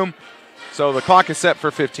locker room. So the clock is set for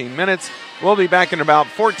 15 minutes. We'll be back in about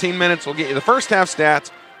 14 minutes. We'll get you the first half stats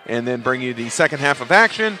and then bring you the second half of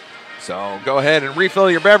action. So go ahead and refill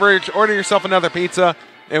your beverage, order yourself another pizza,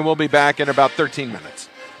 and we'll be back in about 13 minutes.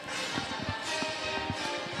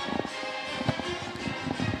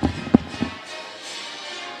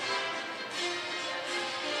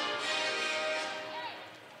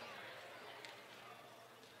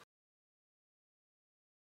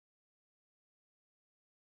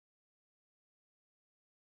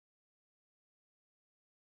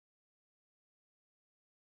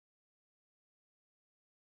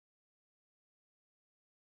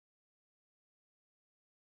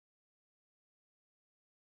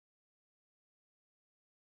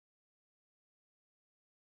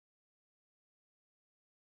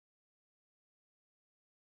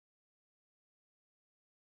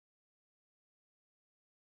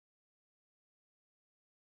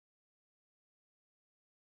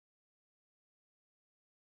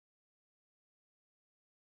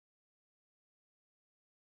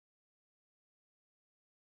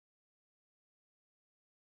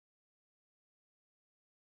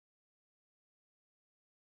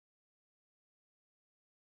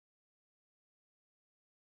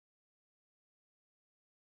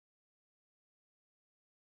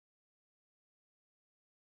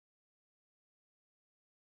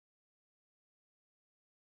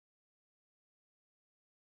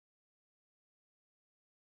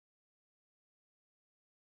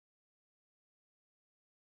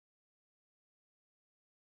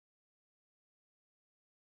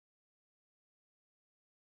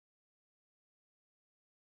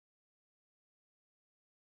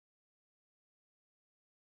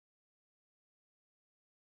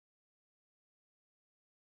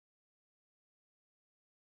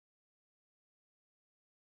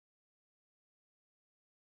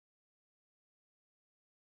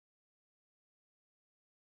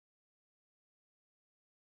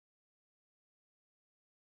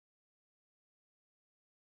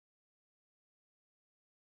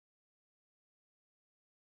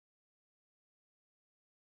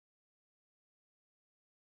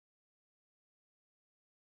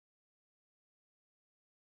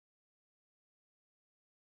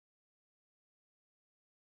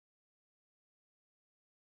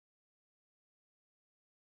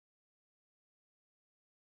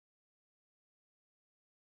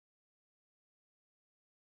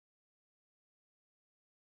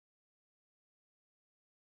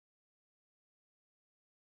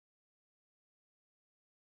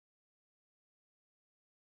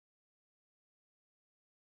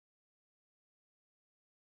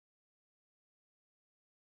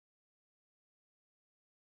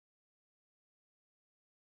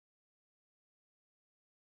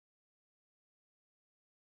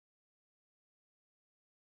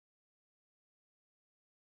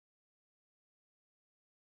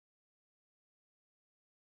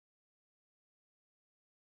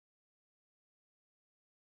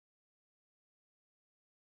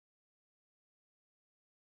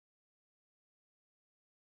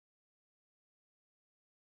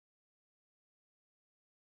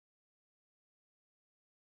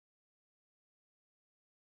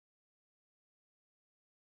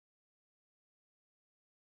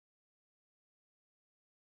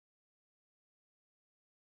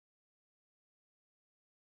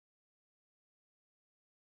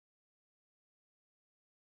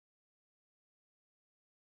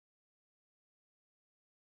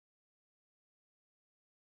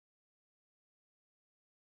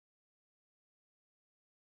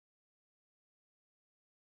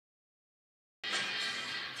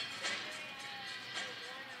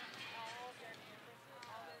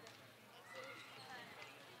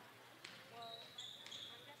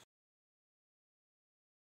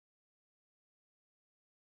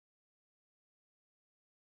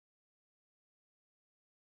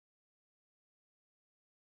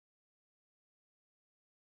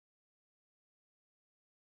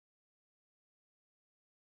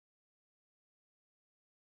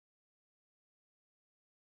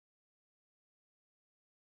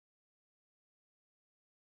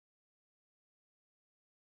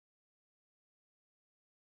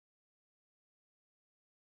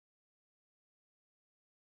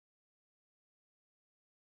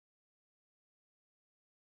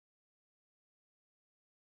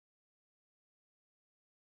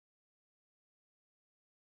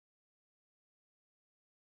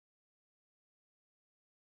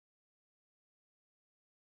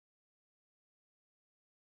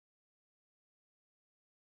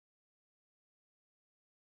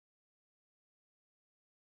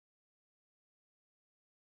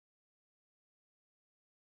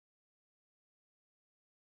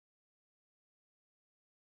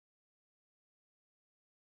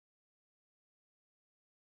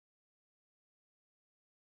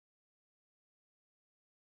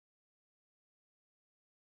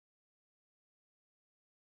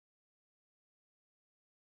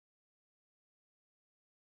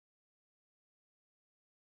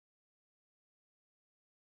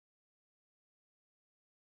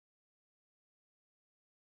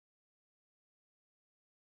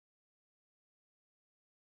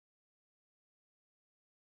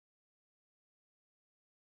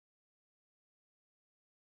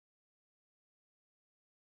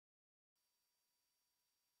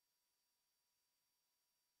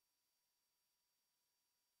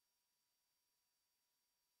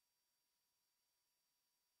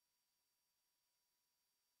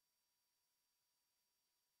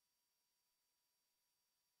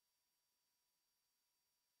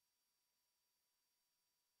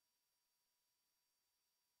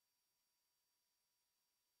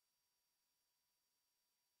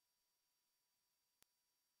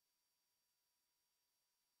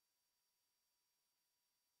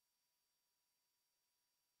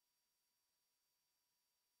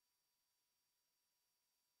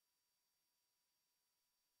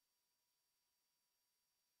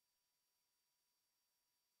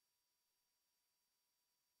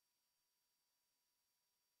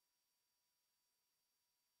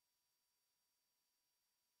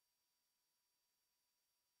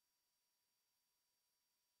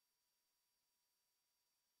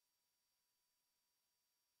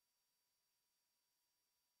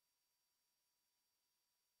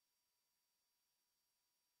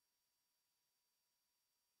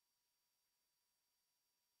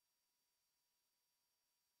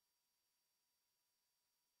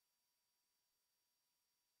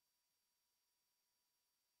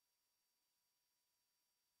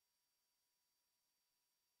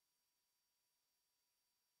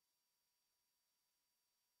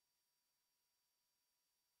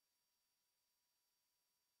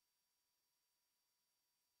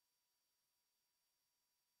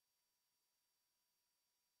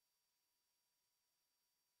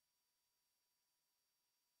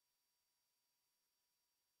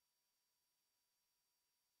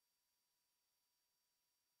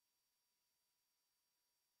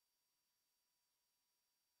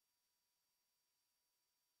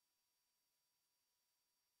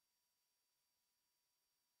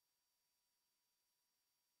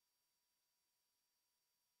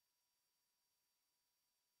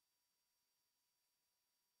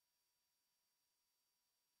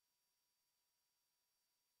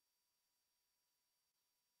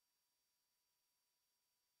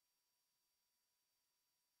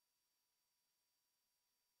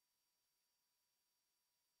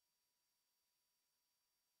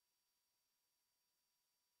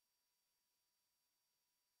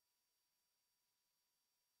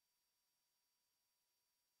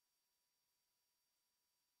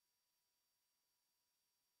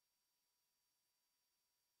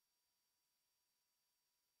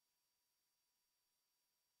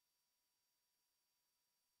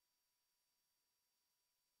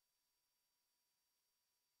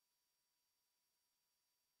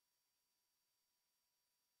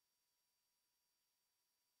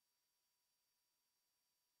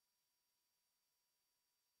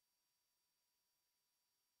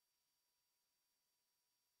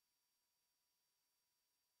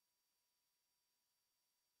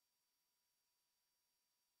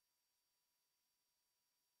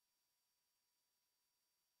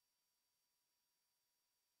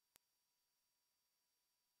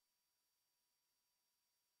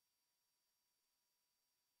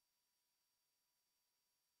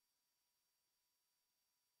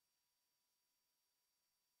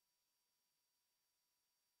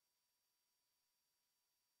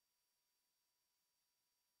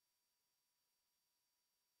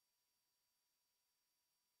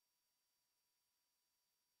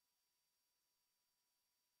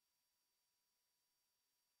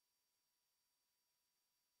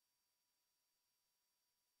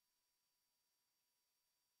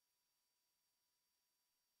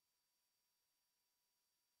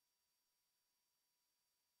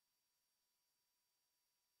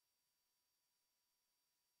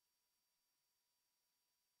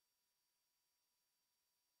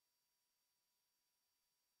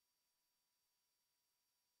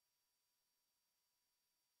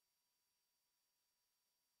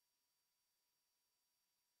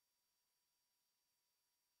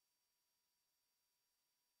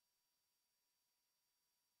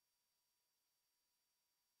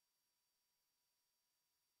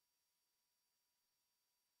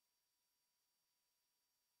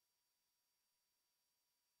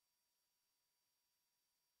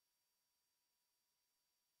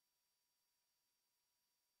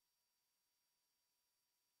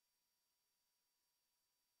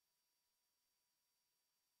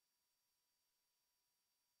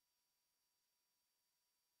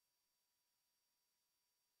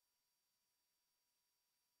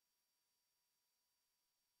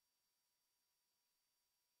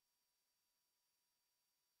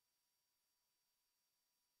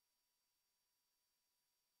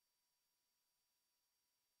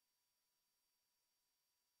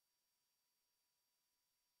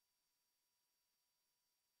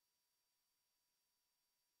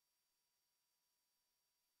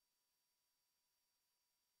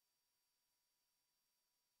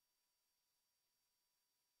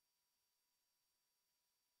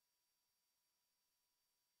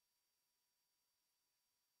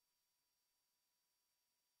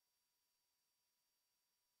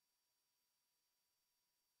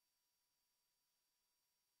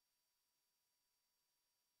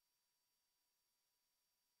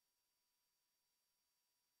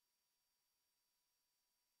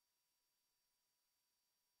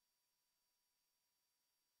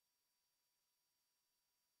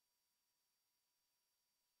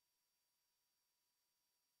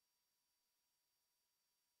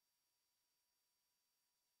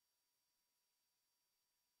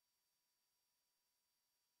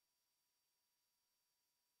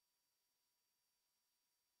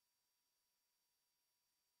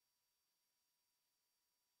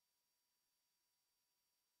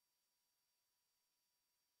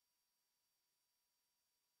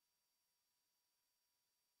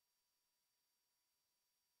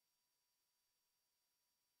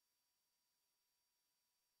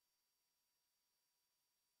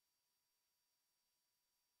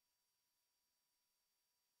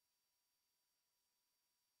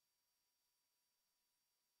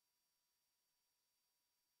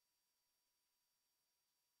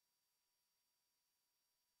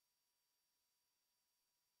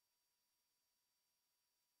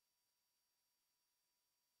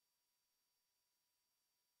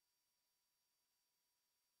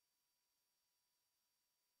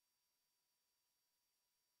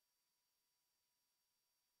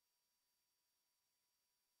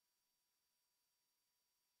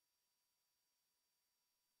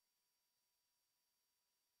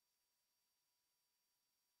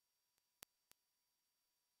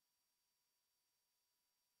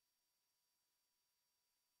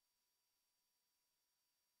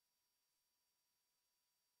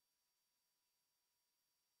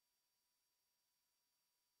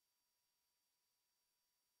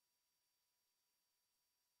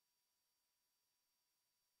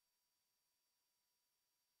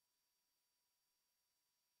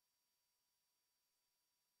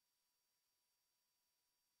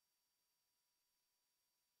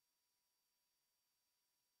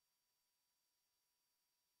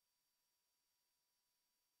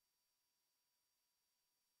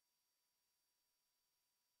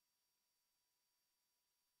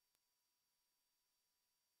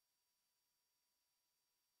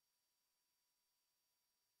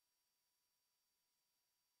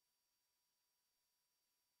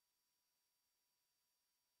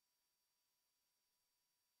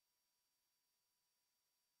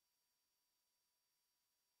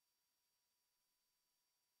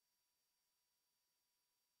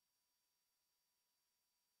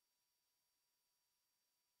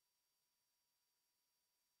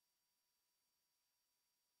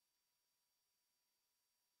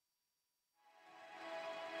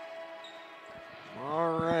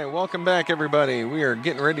 All right, welcome back, everybody. We are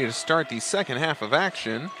getting ready to start the second half of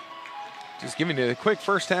action. Just giving you the quick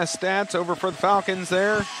first half stats over for the Falcons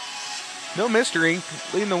there. No mystery,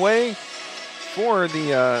 leading the way for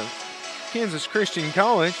the Kansas Christian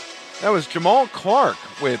College. That was Jamal Clark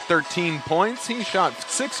with 13 points. He shot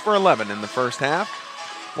 6 for 11 in the first half.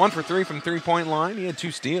 1 for 3 from three-point line. He had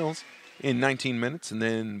 2 steals in 19 minutes. And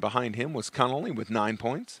then behind him was Connolly with 9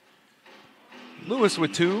 points. Lewis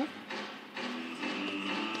with 2.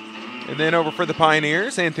 And then over for the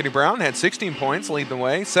Pioneers, Anthony Brown had 16 points, leading the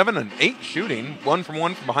way. 7 and 8 shooting. 1 from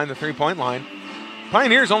behind the three-point line.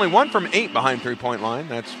 Pioneers only 1 from 8 behind three-point line.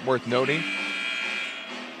 That's worth noting.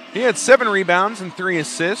 He had 7 rebounds and 3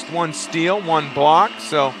 assists, 1 steal, 1 block.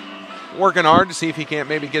 So working hard to see if he can't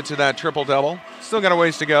maybe get to that triple-double. Still got a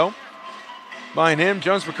ways to go. Behind him,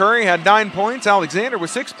 Jones McCurry had 9 points. Alexander with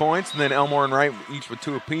 6 points. And then Elmore and Wright each with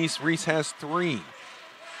 2 apiece. Reese has 3.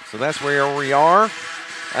 So that's where we are.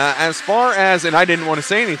 As far as, and I didn't want to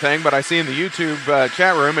say anything, but I see in the YouTube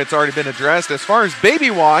chat room it's already been addressed. As far as Baby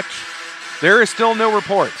Watch, there is still no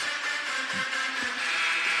report.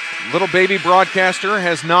 Little baby broadcaster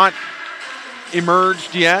has not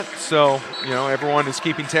emerged yet, so everyone is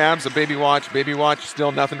keeping tabs of Baby Watch. Baby Watch,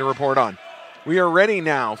 still nothing to report on. We are ready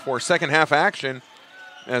now for second half action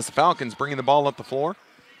as the Falcons bringing the ball up the floor.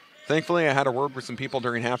 Thankfully, I had a word with some people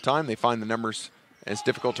during halftime. They find the numbers as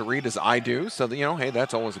difficult to read as I do, so hey,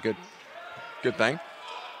 that's always a good thing.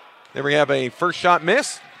 There we have a first shot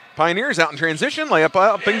miss. Pioneers out in transition, layup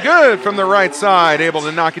up and good from the right side. Able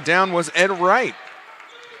to knock it down was Ed Wright.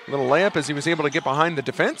 Little layup as he was able to get behind the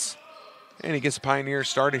defense. And he gets the Pioneers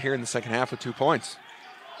started here in the second half with 2 points.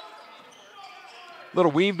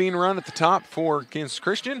 Little weave being run at the top for Kansas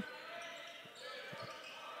Christian.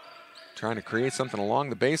 Trying to create something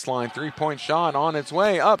along the baseline. 3-point shot on its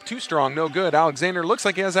way up. Too strong, no good. Alexander looks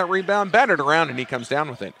like he has that rebound. Battered around and he comes down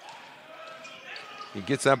with it. He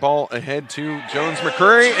gets that ball ahead to Jones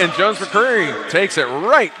McCurry, and Jones McCurry takes it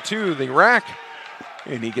right to the rack,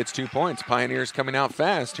 and he gets 2 points. Pioneers coming out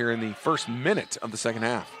fast here in the first minute of the second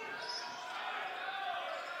half.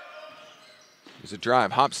 There's a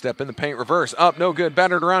drive, hop step in the paint, reverse, up, no good,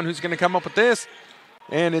 battered around. Who's going to come up with this?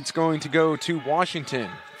 And it's going to go to Washington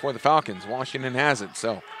for the Falcons. Washington has it,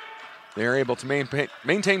 so they're able to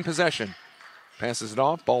maintain possession. Passes it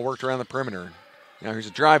off, ball worked around the perimeter. Now here's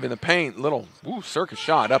a drive in the paint. Little circus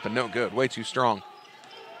shot up and no good. Way too strong.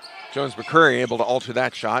 Jones McCurry able to alter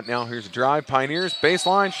that shot. Now here's a drive. Pioneers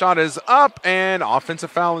baseline shot is up and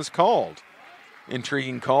offensive foul is called.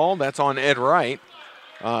 Intriguing call. That's on Ed Wright.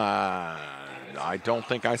 I don't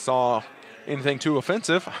think I saw anything too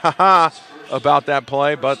offensive about that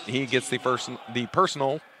play, but he gets the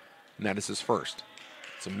personal, and that is his first.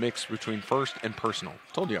 It's a mix between first and personal.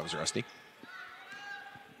 Told you I was rusty.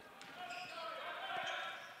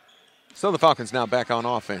 So the Falcons now back on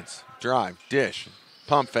offense. Drive, dish,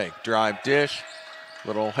 pump fake, drive, dish.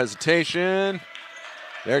 Little hesitation.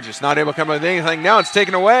 They're just not able to come up with anything. Now it's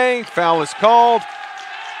taken away. Foul is called.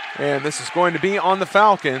 And this is going to be on the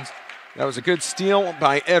Falcons. That was a good steal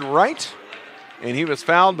by Ed Wright. And he was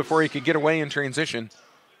fouled before he could get away in transition.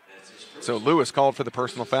 So Lewis called for the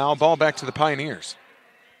personal foul. Ball back to the Pioneers.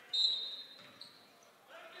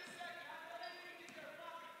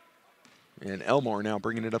 And Elmore now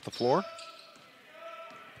bringing it up the floor.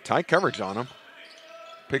 Tight coverage on him.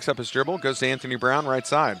 Picks up his dribble, goes to Anthony Brown, right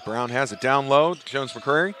side. Brown has it down low. Jones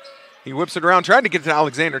McCurry. He whips it around, tried to get it to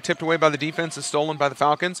Alexander. Tipped away by the defense, is stolen by the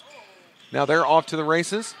Falcons. Now they're off to the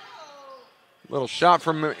races. Little shot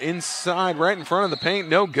from inside, right in front of the paint.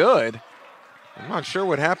 No good. I'm not sure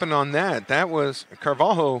what happened on that. That was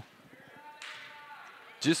Carvalho.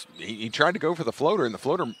 He tried to go for the floater, and the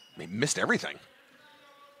floater missed everything.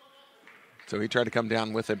 So he tried to come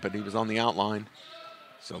down with it, but he was on the outline.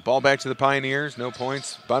 So ball back to the Pioneers. No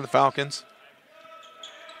points by the Falcons.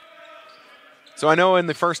 So I know in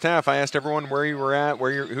the first half I asked everyone where you were at,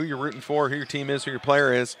 who you're rooting for, who your team is, who your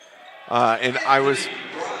player is. And I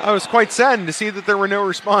was quite saddened to see that there were no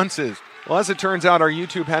responses. Well, as it turns out, our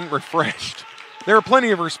YouTube hadn't refreshed. There are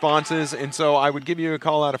plenty of responses, and so I would give you a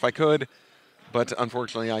call out if I could. But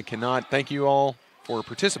unfortunately, I cannot. Thank you all for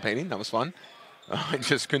participating. That was fun. I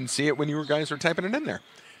just couldn't see it when you guys were typing it in there.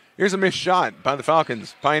 Here's a missed shot by the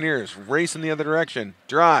Falcons. Pioneers racing the other direction.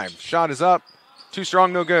 Drive. Shot is up. Too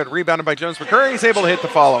strong, no good. Rebounded by Jones McCurry. He's able to hit the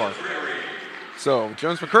follower. So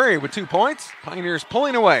Jones McCurry with 2 points. Pioneers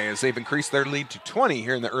pulling away as they've increased their lead to 20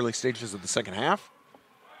 here in the early stages of the second half.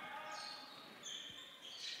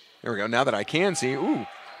 There we go. Now that I can see.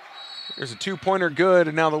 There's a 2-pointer good,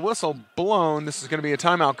 and now the whistle blown. This is going to be a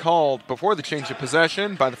timeout called before the change of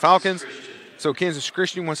possession by the Falcons. So Kansas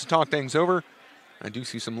Christian wants to talk things over. I do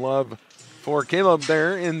see some love for Caleb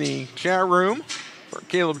there in the chat room. For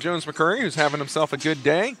Caleb Jones-McCurry, who's having himself a good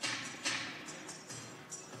day.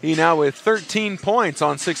 He now with 13 points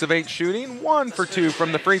on 6 of 8 shooting, 1 for 2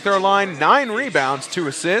 from the free throw line, 9 rebounds, 2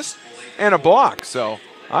 assists, and a block. So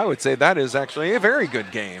I would say that is actually a very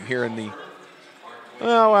good game here in the,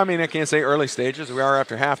 well, I mean, I can't say early stages. We are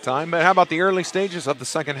after halftime, but how about the early stages of the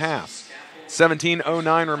second half?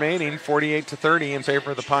 17:09 remaining, 48-30 in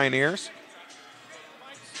favor of the Pioneers.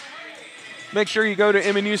 Make sure you go to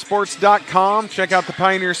MNUsports.com, check out the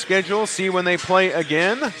Pioneer schedule, see when they play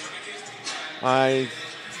again. I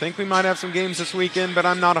think we might have some games this weekend, but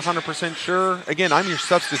I'm not 100% sure. Again, I'm your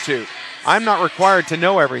substitute. I'm not required to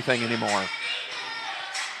know everything anymore.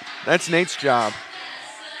 That's Nate's job.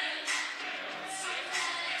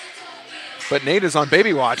 But Nate is on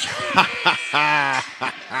baby watch.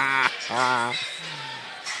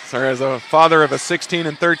 Sorry, as a father of a 16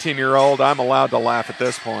 and 13-year-old, I'm allowed to laugh at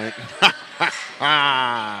this point.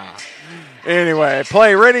 Anyway,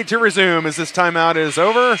 play ready to resume as this timeout is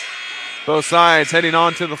over. Both sides heading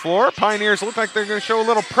onto the floor. Pioneers look like they're going to show a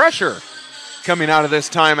little pressure coming out of this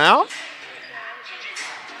timeout.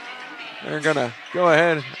 They're going to go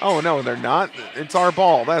ahead. Oh, no, they're not. It's our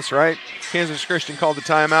ball. That's right. Kansas Christian called the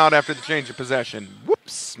timeout after the change of possession.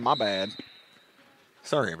 Whoops, my bad.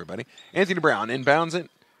 Sorry, everybody. Anthony Brown inbounds it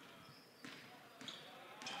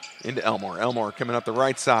into Elmore. Elmore coming up the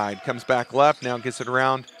right side. Comes back left. Now gets it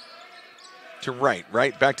around to right.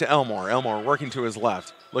 Right back to Elmore. Elmore working to his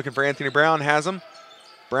left. Looking for Anthony Brown. Has him.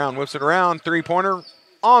 Brown whips it around. Three-pointer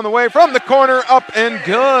on the way from the corner. Up and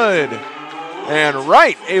good. And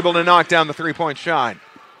Wright able to knock down the three-point shot.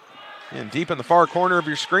 And deep in the far corner of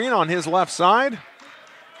your screen on his left side.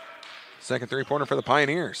 Second three-pointer for the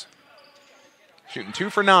Pioneers. Shooting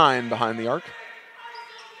 2 for 9 behind the arc.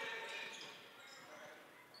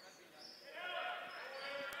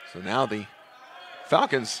 So now the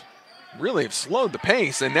Falcons really have slowed the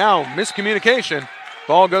pace, and now miscommunication.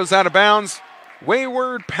 Ball goes out of bounds.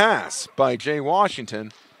 Wayward pass by Jay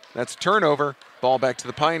Washington. That's a turnover. Ball back to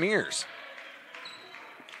the Pioneers.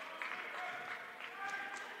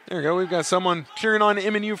 There we go. We've got someone cheering on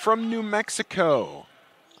MNU from New Mexico.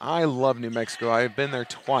 I love New Mexico. I have been there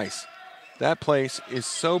twice. That place is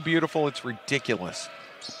so beautiful, it's ridiculous.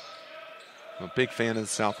 I'm a big fan of the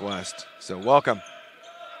Southwest. So welcome.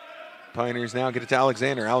 Pioneers now get it to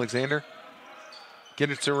Alexander. Alexander get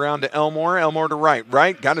it around to Elmore. Elmore to right.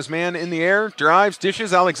 Right, got his man in the air. Drives,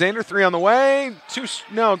 dishes. Alexander, 3 on the way. Too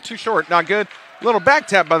short, not good. Little back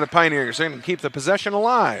tap by the Pioneers. They're going to keep the possession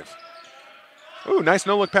alive. Ooh, nice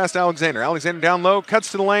no-look pass to Alexander. Alexander down low, cuts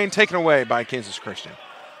to the lane, taken away by Kansas Christian.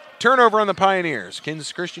 Turnover on the Pioneers.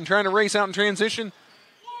 Kansas Christian trying to race out in transition.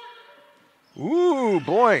 Ooh,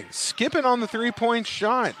 boy. Skipping on the three-point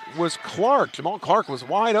shot was Clark. Jamal Clark was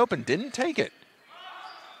wide open, didn't take it.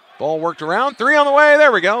 Ball worked around. 3 on the way.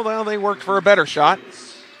 There we go. Well, they worked for a better shot.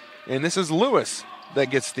 And this is Lewis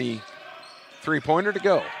that gets the three-pointer to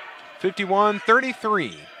go.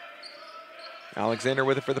 51-33. Alexander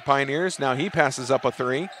with it for the Pioneers. Now he passes up a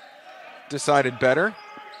 3. Decided better.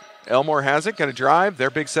 Elmore has it. Got to drive.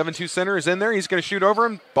 Their big 7-2 center is in there. He's going to shoot over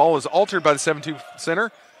him. Ball is altered by the 7-2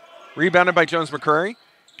 center. Rebounded by Jones-McCurry.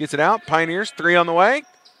 Gets it out. Pioneers, 3 on the way.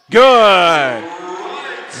 Good.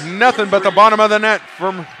 Nothing but the bottom of the net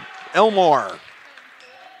from Elmore.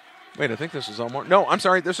 Wait, I think this was Elmore. No, I'm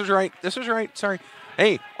sorry. This was right. This was right. Sorry.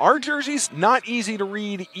 Hey, our jersey's not easy to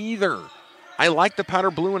read either. I like the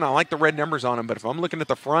powder blue and I like the red numbers on them, but if I'm looking at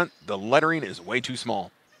the front, the lettering is way too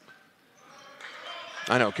small.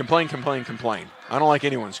 I know. Complain, complain, complain. I don't like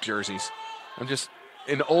anyone's jerseys. I'm just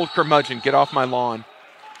an old curmudgeon. Get off my lawn.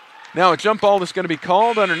 Now a jump ball is going to be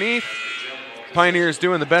called underneath. Pioneers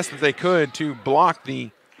doing the best that they could to block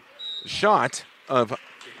the shot of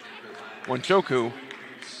Wanchoku,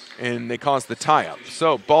 and they caused the tie-up.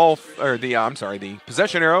 So the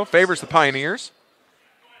possession arrow favors the Pioneers,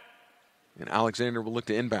 and Alexander will look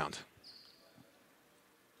to inbound.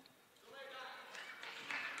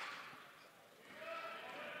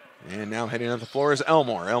 And now heading on the floor is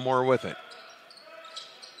Elmore. Elmore with it.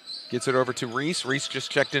 Gets it over to Reese. Reese just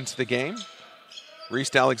checked into the game. Reese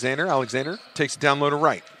to Alexander. Alexander takes it down low to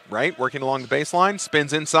right. Right, working along the baseline.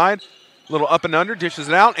 Spins inside. Little up and under. Dishes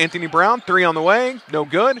it out. Anthony Brown, 3 on the way. No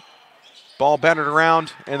good. Ball battered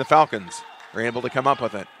around, and the Falcons are able to come up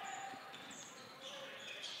with it.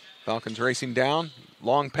 Falcons racing down.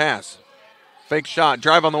 Long pass. Fake shot.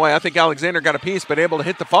 Drive on the way. I think Alexander got a piece, but able to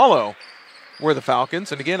hit the follow were the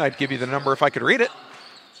Falcons. And again, I'd give you the number if I could read it.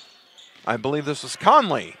 I believe this was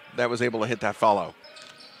Conley that was able to hit that follow.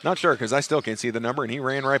 Not sure because I still can't see the number, and he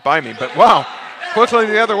ran right by me. But, wow, quickly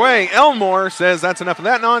the other way. Elmore says that's enough of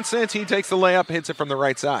that nonsense. He takes the layup, hits it from the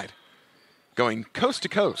right side. Going coast to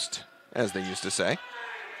coast, as they used to say.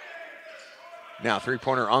 Now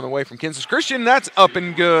three-pointer on the way from Kansas Christian. That's up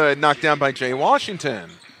and good. Knocked down by Jay Washington.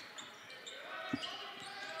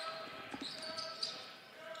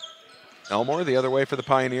 Elmore the other way for the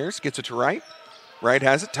Pioneers. Gets it to Wright. Wright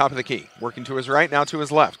has it, top of the key. Working to his right, now to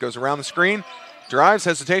his left. Goes around the screen. Drives,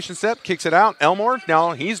 hesitation step, kicks it out. Elmore,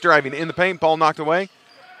 now he's driving in the paint. Ball knocked away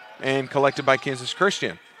and collected by Kansas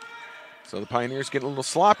Christian. So the Pioneers get a little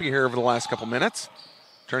sloppy here over the last couple minutes.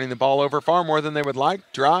 Turning the ball over far more than they would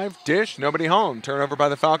like. Drive, dish, nobody home. Turnover by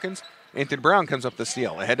the Falcons. Anthony Brown comes up the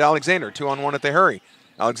steal. Ahead to Alexander, 2-on-1 at the hurry.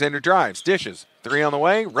 Alexander drives, dishes. Three on the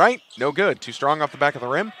way, right, no good. Too strong off the back of the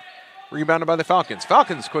rim. Rebounded by the Falcons.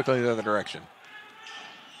 Falcons quickly the other direction.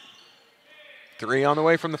 Three on the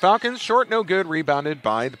way from the Falcons. Short, no good. Rebounded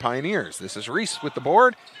by the Pioneers. This is Reese with the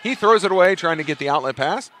board. He throws it away, trying to get the outlet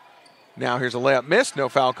pass. Now here's a layup missed. No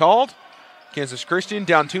foul called. Kansas Christian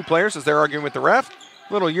down two players as they're arguing with the ref.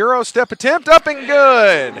 Little Euro step attempt, up and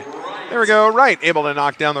good. There we go. Wright able to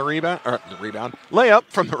knock down the rebound. Layup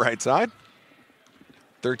from the right side.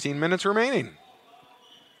 13 minutes remaining.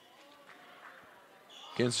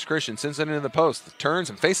 Kansas Christian sends it into the post. Turns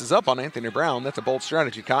and faces up on Anthony Brown. That's a bold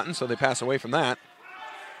strategy, Cotton, so they pass away from that.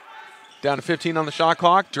 Down to 15 on the shot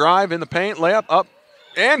clock. Drive in the paint. Layup up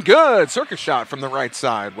and good. Circus shot from the right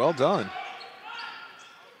side. Well done.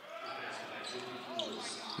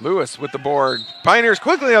 Lewis with the board. Pioneers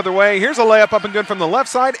quickly the other way. Here's a layup up and good from the left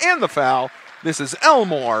side and the foul. This is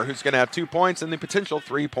Elmore, who's going to have 2 points and the potential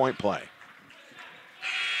three-point play.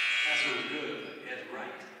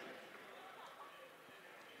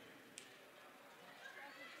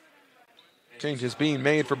 Changes being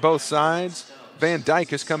made for both sides. Van Dyke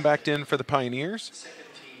has come back in for the Pioneers.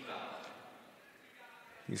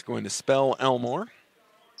 He's going to spell Elmore.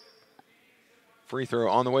 Free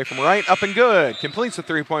throw on the way from Wright, up and good. Completes the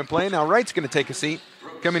three-point play. Now Wright's going to take a seat.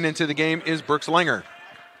 Coming into the game is Brooks Langer.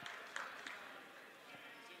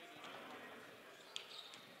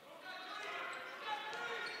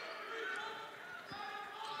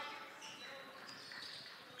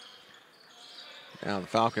 Now the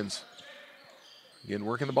Falcons, again,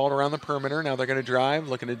 working the ball around the perimeter. Now they're going to drive,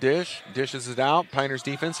 looking to dish. Dishes it out. Pioneers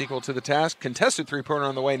defense equal to the task. Contested three-pointer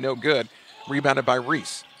on the way, no good. Rebounded by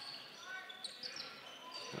Reese.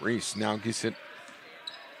 Reese now gets it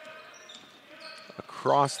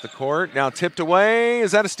across the court. Now tipped away.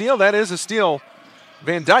 Is that a steal? That is a steal.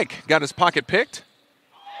 Van Dyke got his pocket picked.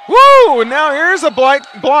 Woo! And now here's a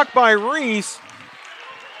block by Reese.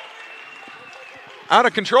 Out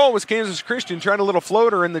of control was Kansas Christian. Tried a little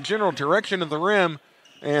floater in the general direction of the rim.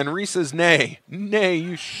 And Reese says, nay,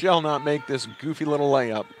 you shall not make this goofy little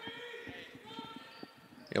layup.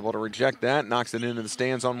 Able to reject that. Knocks it into the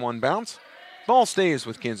stands on one bounce. Ball stays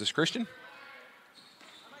with Kansas Christian.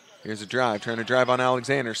 Here's a drive, trying to drive on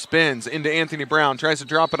Alexander. Spins into Anthony Brown, tries to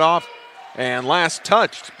drop it off. And last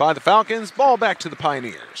touched by the Falcons. Ball back to the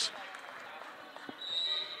Pioneers.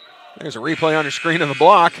 There's a replay on your screen of the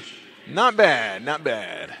block. Not bad, not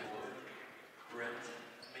bad.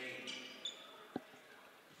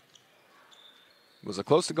 Was it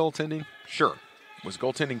close to goaltending? Sure. Was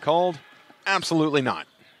goaltending called? Absolutely not.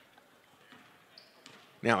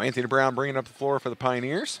 Now Anthony Brown bringing up the floor for the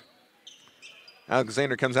Pioneers.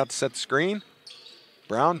 Alexander comes out to set the screen.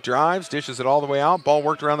 Brown drives, dishes it all the way out. Ball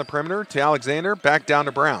worked around the perimeter to Alexander. Back down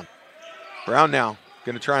to Brown. Brown now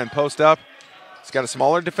going to try and post up. He's got a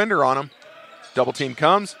smaller defender on him. Double team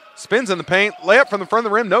comes. Spins in the paint. Layup from the front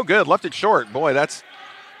of the rim. No good. Left it short. Boy, that's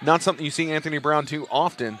not something you see Anthony Brown do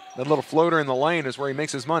often. That little floater in the lane is where he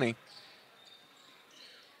makes his money.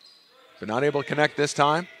 But not able to connect this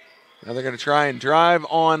time. Now they're going to try and drive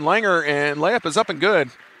on Langer, and layup is up and good.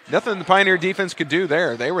 Nothing the Pioneer defense could do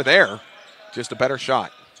there. They were there. Just a better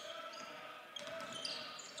shot.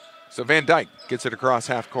 So Van Dyke gets it across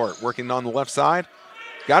half court, working on the left side.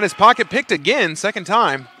 Got his pocket picked again, second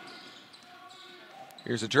time.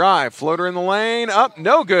 Here's a drive. Floater in the lane. Up,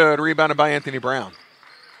 no good. Rebounded by Anthony Brown.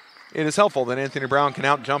 It is helpful that Anthony Brown can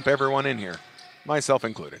out-jump everyone in here, myself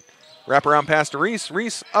included. Wraparound pass to Reese.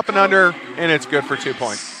 Reese up and under, and it's good for 2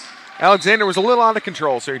 points. Alexander was a little out of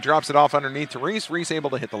control, so he drops it off underneath to Reese. Reese able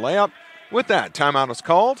to hit the layup. With that, timeout is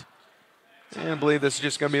called. And I believe this is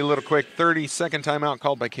just going to be a little quick 30-second timeout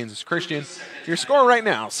called by Kansas Christian. Your score right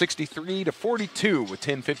now, 63-42 with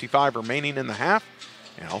 10:55 remaining in the half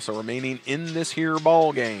and also remaining in this here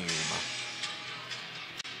ball game.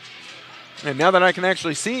 And now that I can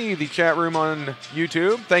actually see the chat room on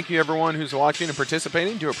YouTube, thank you everyone who's watching and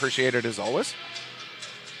participating. Do appreciate it as always.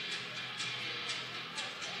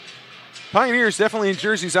 Pioneers definitely in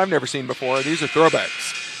jerseys I've never seen before. These are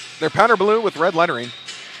throwbacks. They're powder blue with red lettering.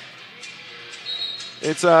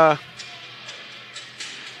 It's a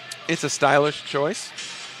stylish choice.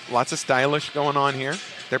 Lots of stylish going on here.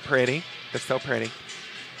 They're pretty. They're so pretty.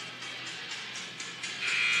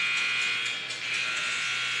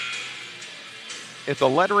 If the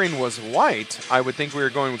lettering was white, I would think we were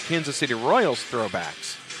going with Kansas City Royals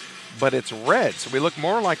throwbacks. But it's red, so we look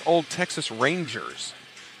more like old Texas Rangers.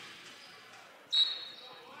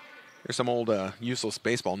 Here's some old useless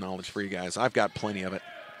baseball knowledge for you guys. I've got plenty of it.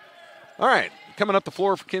 All right, coming up the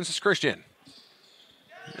floor for Kansas Christian.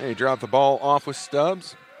 They dropped the ball off with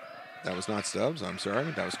Stubbs. That was not Stubbs, I'm sorry.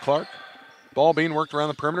 That was Clark. Ball being worked around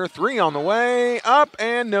the perimeter. 3 on the way, up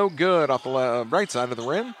and no good off the right side of the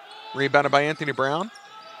rim. Rebounded by Anthony Brown,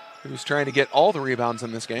 who's trying to get all the rebounds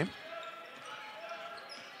in this game.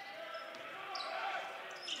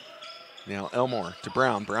 Now Elmore to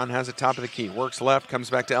Brown. Brown has it top of the key. Works left, comes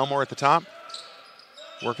back to Elmore at the top.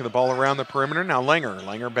 Working the ball around the perimeter. Now Langer.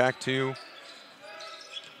 Langer back to...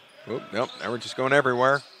 Oh, nope, now we're just going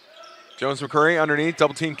everywhere. Jones McCurry underneath.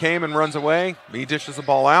 Double team came and runs away. He dishes the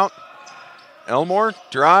ball out. Elmore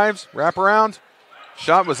drives, wrap around.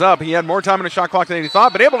 Shot was up. He had more time in the shot clock than he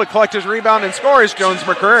thought, but able to collect his rebound and score is Jones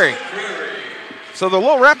McCurry. So the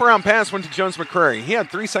little wraparound pass went to Jones McCurry. He had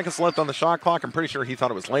 3 seconds left on the shot clock. I'm pretty sure he thought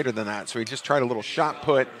it was later than that, so he just tried a little shot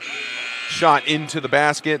into the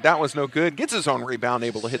basket. That was no good. Gets his own rebound,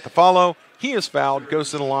 able to hit the follow. He is fouled,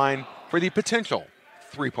 goes to the line for the potential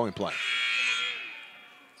three-point play.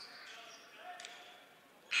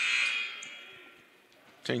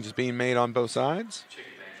 Changes being made on both sides.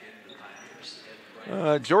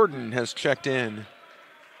 Jordan has checked in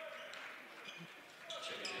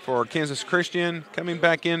for Kansas Christian. Coming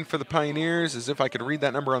back in for the Pioneers, as if I could read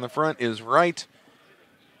that number on the front, is right.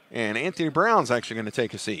 And Anthony Brown's actually going to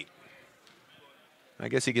take a seat. I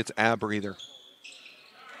guess he gets a breather.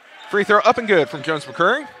 Free throw up and good from Jones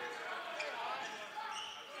McCurry.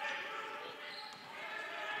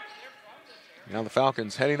 Now the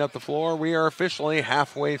Falcons heading up the floor. We are officially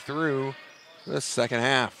halfway through the second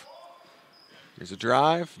half. Here's a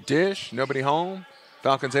drive, dish, nobody home.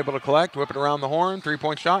 Falcons able to collect, whip it around the horn.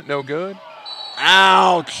 Three-point shot, no good.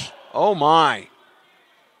 Ouch! Oh, my.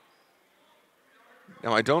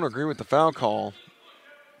 Now, I don't agree with the foul call.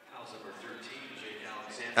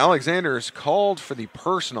 Alexander is called for the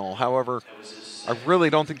personal. However, I really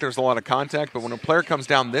don't think there's a lot of contact, but when a player comes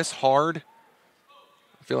down this hard,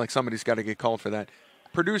 I feel like somebody's got to get called for that.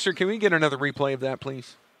 Producer, can we get another replay of that,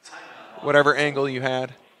 please? Whatever angle you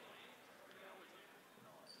had.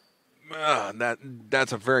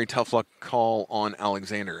 That's a very tough luck call on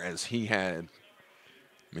Alexander, as he had,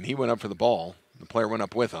 he went up for the ball. The player went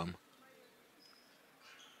up with him.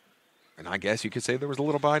 And I guess you could say there was a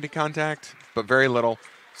little body contact, but very little.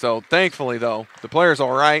 So thankfully, though, the player's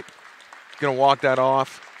all right. Going to walk that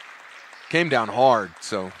off. Came down hard,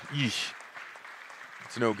 so yeesh.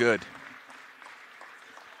 It's no good.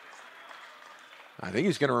 I think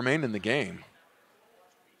he's going to remain in the game.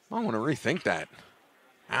 I want to rethink that.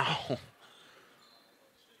 Ow.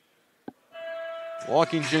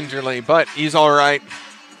 Walking gingerly, but he's all right.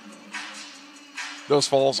 Those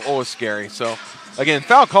falls, always scary. So, again,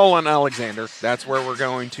 foul call on Alexander. That's where we're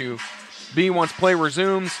going to be once play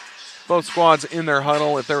resumes. Both squads in their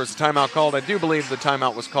huddle. If there was a timeout called, I do believe the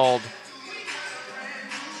timeout was called.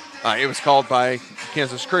 It was called by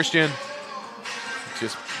Kansas Christian.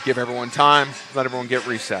 Just give everyone time, let everyone get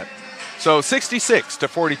reset. So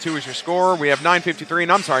 66-42 is your score. We have 9:53,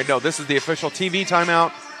 and I'm sorry, no, this is the official TV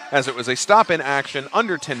timeout, as it was a stop in action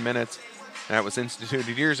under 10 minutes. That was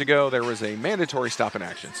instituted years ago. There was a mandatory stop in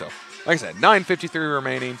action. So, like I said, 9:53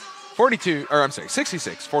 remaining,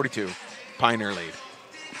 66-42, Pioneer lead.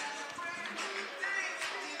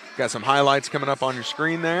 Got some highlights coming up on your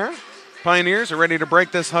screen there. Pioneers are ready to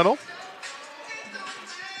break this huddle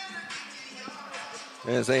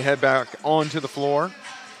as they head back onto the floor.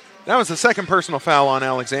 That was the second personal foul on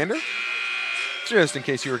Alexander, just in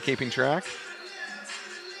case you were keeping track.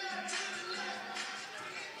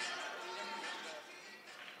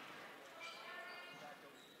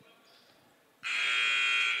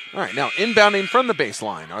 All right, now inbounding from the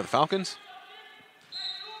baseline are the Falcons.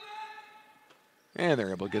 And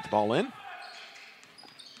they're able to get the ball in.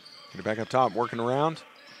 Get it back up top, working around.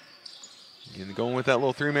 Going with that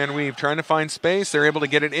little three-man weave, trying to find space. They're able to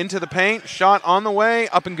get it into the paint. Shot on the way,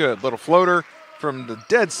 up and good. Little floater from the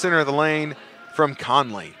dead center of the lane from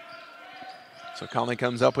Conley. So Conley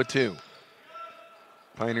comes up with two.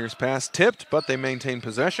 Pioneers pass tipped, but they maintain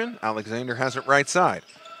possession. Alexander has it right side.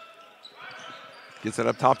 Gets it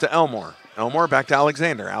up top to Elmore. Elmore back to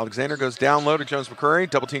Alexander. Alexander goes down low to Jones McCurry.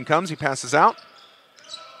 Double team comes. He passes out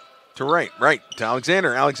to right to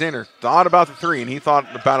Alexander. Alexander thought about the three, and he thought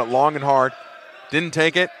about it long and hard. Didn't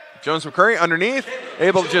take it. Jones McCurry underneath,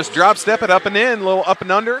 able to just drop step it up and in, a little up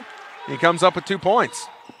and under. He comes up with 2 points.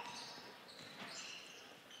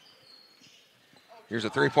 Here's a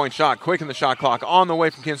three-point shot, quick in the shot clock, on the way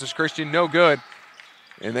from Kansas Christian, no good.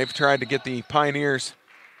 And they've tried to get the Pioneers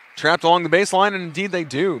trapped along the baseline, and indeed they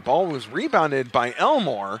do. Ball was rebounded by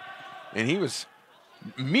Elmore, and he was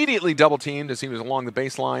immediately double-teamed as he was along the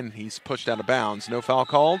baseline. He's pushed out of bounds. No foul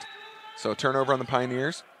called, so a turnover on the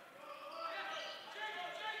Pioneers.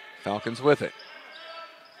 Falcons with it.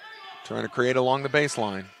 Trying to create along the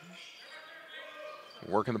baseline.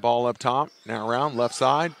 Working the ball up top, now around, left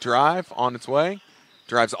side, drive on its way.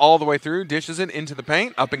 Drives all the way through, dishes it into the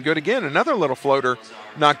paint, up and good again. Another little floater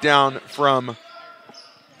knocked down from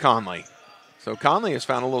Conley. So Conley has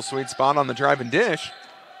found a little sweet spot on the drive and dish.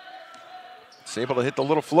 He's able to hit the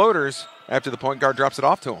little floaters after the point guard drops it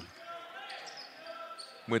off to him.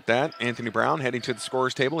 With that, Anthony Brown heading to the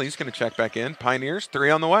scorer's table. He's going to check back in. Pioneers, 3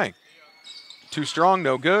 on the way. Too strong,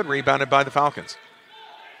 no good. Rebounded by the Falcons.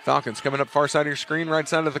 Falcons coming up far side of your screen, right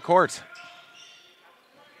side of the court.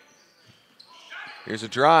 Here's a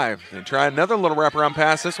drive. They try another little wraparound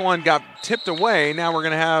pass. This one got tipped away. Now we're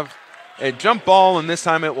going to have a jump ball, and this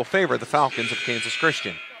time it will favor the Falcons of Kansas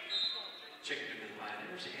Christian.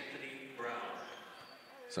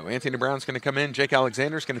 So Anthony Brown's going to come in. Jake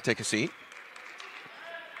Alexander's going to take a seat.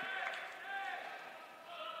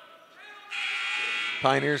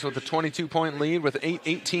 Pioneers with a 22-point lead with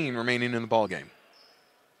 8:18 remaining in the ballgame.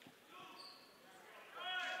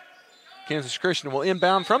 Kansas Christian will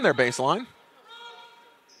inbound from their baseline.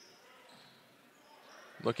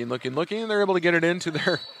 Looking. They're able to get it into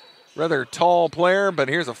their rather tall player, but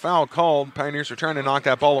here's a foul called. Pioneers are trying to knock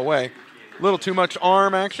that ball away. A little too much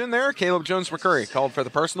arm action there. Caleb Jones McCurry called for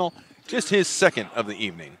the personal. Just his second of the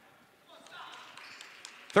evening.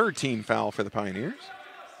 Third team foul for the Pioneers.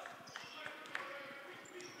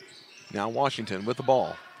 Now Washington with the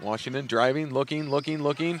ball. Washington driving,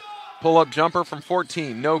 looking. Pull-up jumper from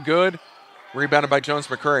 14. No good. Rebounded by Jones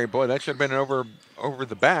McCurry. Boy, that should have been over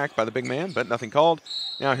the back by the big man, but nothing called.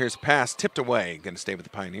 Now here's a pass tipped away. Going to stay with the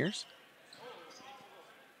Pioneers.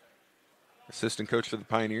 Assistant coach for the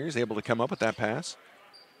Pioneers able to come up with that pass.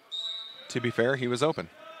 To be fair, he was open.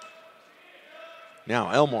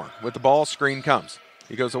 Now Elmore with the ball. Screen comes.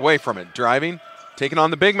 He goes away from it. Driving. Taking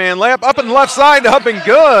on the big man. Layup up in the left side. Up and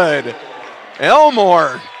good.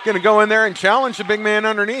 Elmore going to go in there and challenge the big man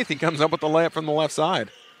underneath. He comes up with the layup from the left side.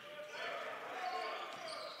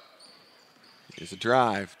 Here's a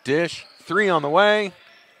drive. Dish. 3 on the way.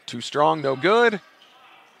 Too strong. No good.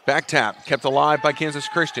 Back tap. Kept alive by Kansas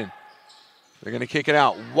Christian. They're going to kick it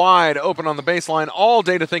out. Wide open on the baseline. All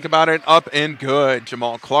day to think about it. Up and good.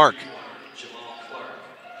 Jamal Clark.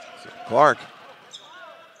 So Clark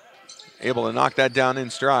able to knock that down in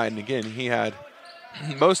stride. And again, he had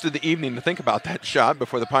most of the evening to think about that shot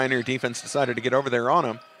before the Pioneer defense decided to get over there on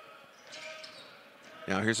him.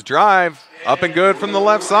 Now here's a drive. Up and good from the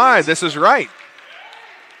left side. This is Wright.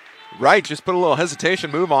 Wright just put a little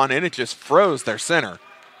hesitation move on, and it just froze their center.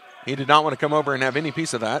 He did not want to come over and have any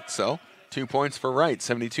piece of that, so 2 points for Wright,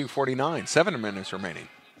 72-49, 7 minutes remaining.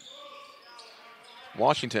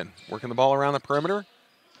 Washington working the ball around the perimeter.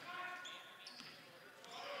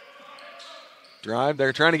 Drive,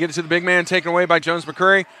 they're trying to get it to the big man, taken away by Jones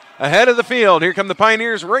McCurry. Ahead of the field, here come the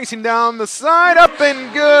Pioneers racing down the side, up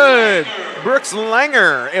and good. Brooks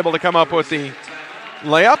Langer able to come up with the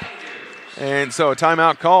layup. And so a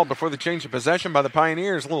timeout called before the change of possession by the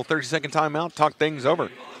Pioneers. A little 30-second timeout, talk things over.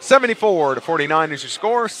 74-49 is your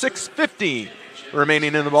score, 6:50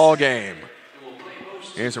 remaining in the ball game.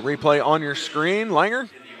 Here's a replay on your screen. Langer,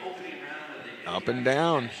 up and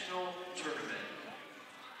down.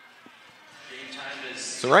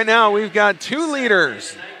 So right now we've got 2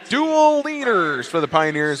 leaders, dual leaders for the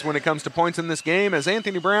Pioneers when it comes to points in this game, as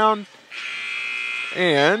Anthony Brown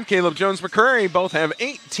and Caleb Jones McCurry both have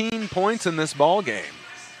 18 points in this ball game.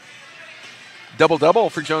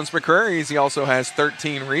 Double-double for Jones McCurry. He also has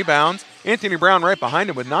 13 rebounds. Anthony Brown right behind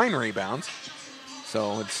him with 9 rebounds.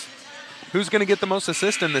 So it's who's going to get the most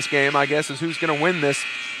assists in this game, I guess, is who's going to win this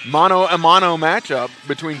mano-a-mano matchup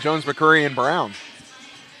between Jones McCurry and Brown.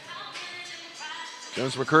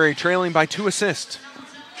 Jones McCurry trailing by 2 assists.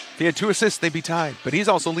 If he had 2 assists, they'd be tied. But he's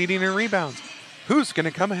also leading in rebounds. Who's going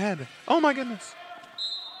to come ahead? Oh, my goodness.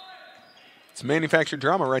 It's manufactured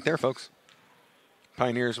drama right there, folks.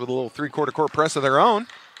 Pioneers with a little 3/4 court press of their own.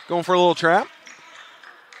 Going for a little trap.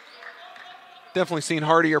 Definitely seen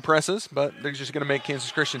hardier presses, but they're just going to make Kansas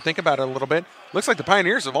Christian think about it a little bit. Looks like the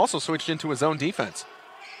Pioneers have also switched into a zone defense.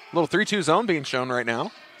 Little 3-2 zone being shown right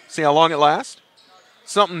now. See how long it lasts.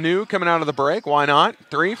 Something new coming out of the break. Why not?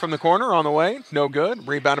 3 from the corner on the way. No good.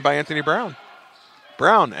 Rebounded by Anthony Brown.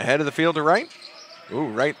 Brown ahead of the field to right. Ooh,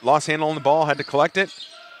 right. Lost handle on the ball. Had to collect it.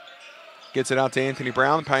 Gets it out to Anthony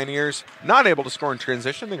Brown. Pioneers not able to score in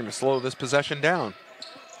transition. They're going to slow this possession down.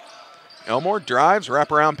 Elmore drives,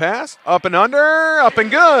 wraparound pass, up and under, up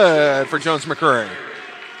and good for Jones McCurry.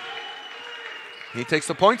 He takes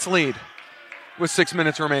the points lead with 6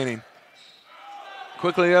 minutes remaining.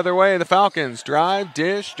 Quickly the other way, the Falcons drive,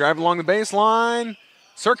 dish, drive along the baseline.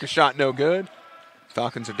 Circus shot no good.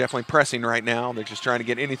 Falcons are definitely pressing right now. They're just trying to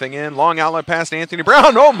get anything in. Long outlet pass to Anthony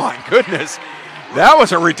Brown. Oh my goodness. That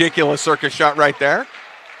was a ridiculous circus shot right there.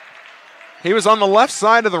 He was on the left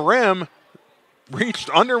side of the rim. Reached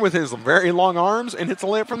under with his very long arms and hits a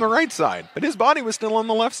layup from the right side. But his body was still on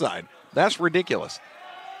the left side. That's ridiculous.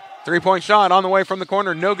 3-point shot on the way from the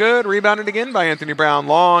corner. No good. Rebounded again by Anthony Brown.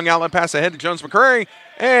 Long outlet pass ahead to Jones McCurry.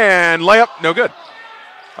 And layup. No good.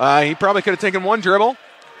 He probably could have taken one dribble.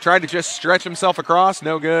 Tried to just stretch himself across.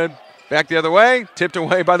 No good. Back the other way. Tipped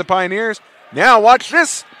away by the Pioneers. Now watch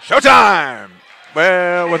this. Showtime.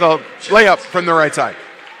 Well, with a layup from the right side.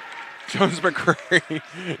 Jones McCurry,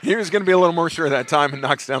 he was going to be a little more sure that time and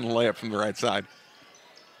knocks down the layup from the right side.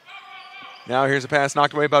 Now here's a pass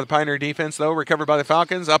knocked away by the Pioneer defense, though. Recovered by the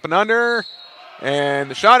Falcons. Up and under.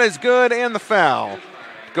 And the shot is good and the foul.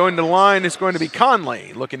 Going to the line is going to be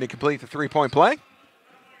Conley, looking to complete the 3-point play.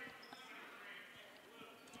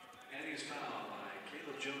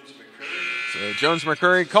 So Jones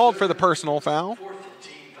McCurry called for the personal foul.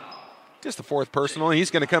 Just the 4th personal.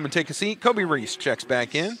 He's going to come and take a seat. Kobe Reese checks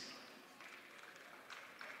back in.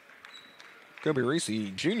 Kobe Reese,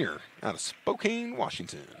 Jr. out of Spokane,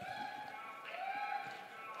 Washington.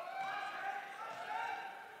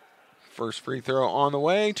 First free throw on the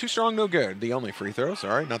way. Too strong, no good. The only free throw.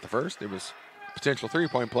 Sorry, not the first. It was potential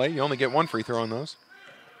 3-point play. You only get 1 free throw on those.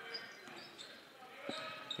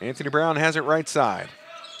 Anthony Brown has it right side.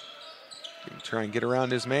 Try and get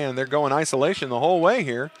around his man. They're going isolation the whole way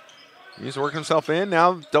here. He's working himself in.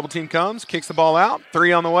 Now double team comes, kicks the ball out.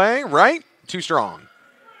 3 on the way. Right. Too strong.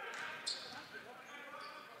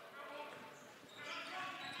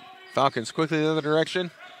 Falcons quickly the other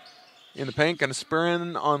direction. In the paint, going to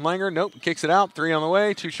sprint on Langer. Nope, kicks it out. 3 on the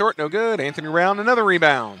way. Too short, no good. Anthony Brown, another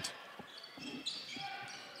rebound.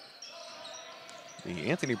 The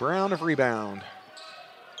Anthony Brown of rebound.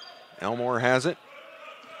 Elmore has it.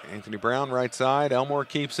 Anthony Brown, right side. Elmore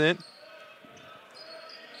keeps it.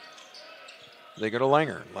 They go to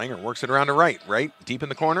Langer. Langer works it around to right. Right, deep in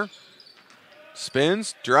the corner.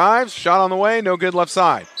 Spins, drives, shot on the way. No good left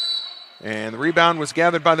side. And the rebound was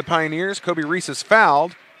gathered by the Pioneers. Kobe Reese is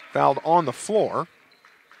fouled on the floor.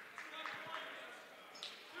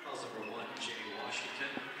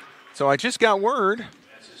 So I just got word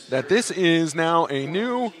that this is now a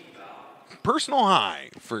new personal high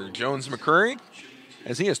for Jones McCurry,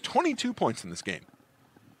 as he has 22 points in this game.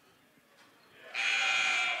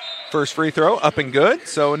 First free throw up and good,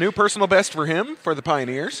 so a new personal best for him for the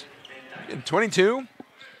Pioneers. 22,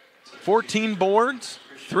 14 boards,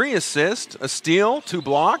 3 assists, a steal, 2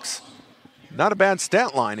 blocks. Not a bad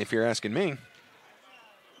stat line if you're asking me.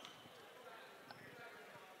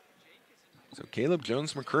 So Caleb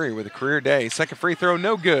Jones McCurry with a career day. Second free throw,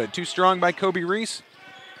 no good. Too strong by Kobe Reese.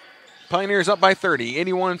 Pioneers up by 30,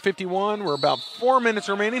 81-51. We're about 4 minutes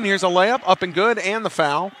remaining. Here's a layup, up and good, and the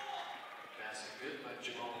foul.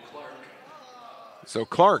 So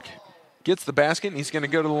Clark gets the basket, and he's going to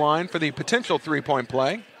go to the line for the potential 3-point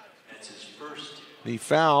play. The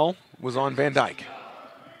foul was on Van Dyke.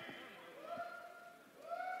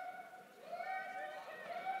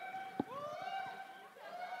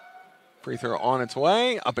 Free throw on its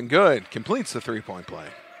way, up and good. Completes the 3-point play.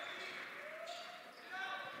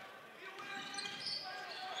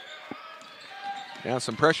 Now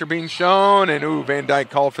some pressure being shown, and Van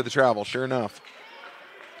Dyke called for the travel, sure enough.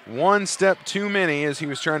 1 step too many as he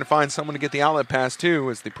was trying to find someone to get the outlet pass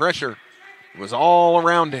to, as the pressure was all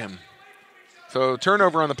around him. So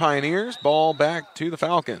turnover on the Pioneers, ball back to the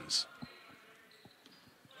Falcons.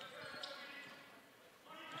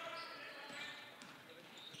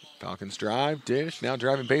 Falcons drive, dish, now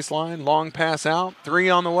driving baseline, long pass out,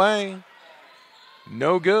 3 on the way.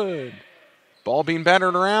 No good. Ball being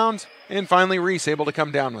battered around, and finally Reese able to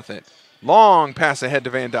come down with it. Long pass ahead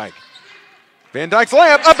to Van Dyke. Van Dyke's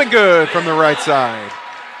layup up and good from the right side.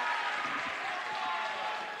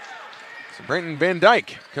 So Brenton Van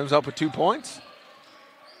Dyke comes up with 2 points.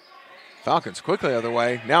 Falcons quickly the other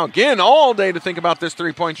way. Now again, all day to think about this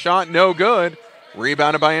three-point shot. No good.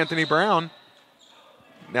 Rebounded by Anthony Brown.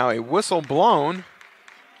 Now a whistle blown.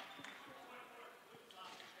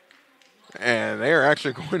 And they're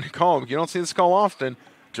actually going to call. You don't see this call often.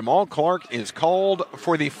 Jamal Clark is called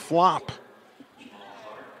for the flop.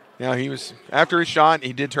 Now he was, after his shot,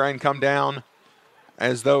 he did try and come down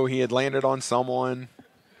as though he had landed on someone.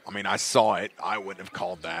 I mean, I saw it. I wouldn't have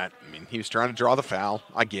called that. I mean, he was trying to draw the foul.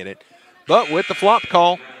 I get it. But with the flop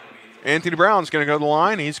call, Anthony Brown's going to go to the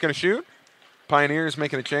line. He's going to shoot. Pioneers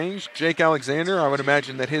making a change. Jake Alexander, I would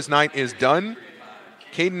imagine that his night is done.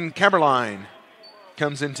 Caden Caberline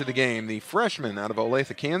comes into the game, the freshman out of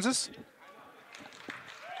Olathe, Kansas.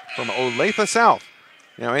 From Olathe South.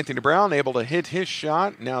 Now Anthony Brown able to hit his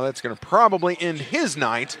shot. Now that's going to probably end his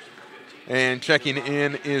night. And checking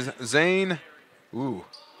in is Zane. Ooh.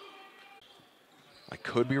 I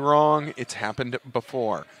could be wrong. It's happened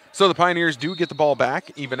before. So the Pioneers do get the ball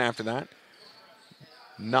back even after that.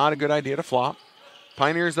 Not a good idea to flop.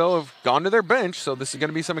 Pioneers, though, have gone to their bench, so this is going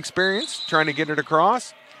to be some experience trying to get it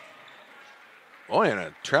across. Oh, and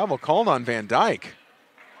a travel called on Van Dyke.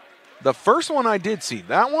 The first one I did see.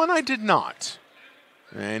 That one I did not.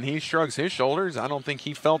 And he shrugs his shoulders. I don't think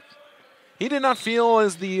he felt. He did not feel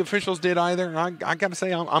as the officials did either. I got to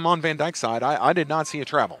say, I'm on Van Dyke's side. I did not see a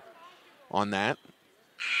travel on that.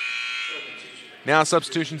 Now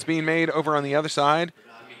substitutions being made over on the other side.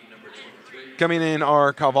 Coming in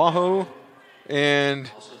are Carvalho and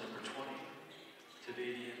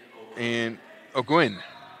O'Gwyn.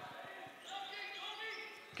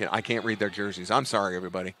 Okay, I can't read their jerseys. I'm sorry,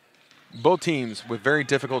 everybody. Both teams with very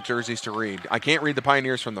difficult jerseys to read. I can't read the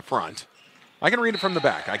Pioneers from the front. I can read it from the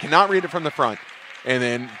back. I cannot read it from the front. And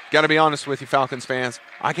then, got to be honest with you, Falcons fans,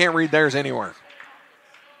 I can't read theirs anywhere.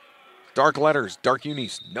 Dark letters, dark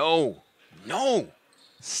unis. No.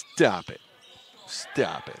 Stop it.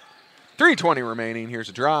 3:20 remaining. Here's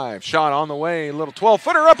a drive. Shot on the way. Little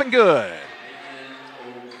 12-footer up and good.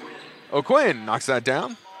 O'Quinn knocks that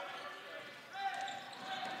down.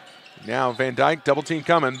 Now Van Dyke, double team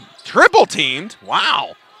coming. Triple teamed.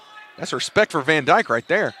 Wow. That's respect for Van Dyke right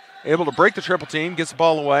there. Able to break the triple team, gets the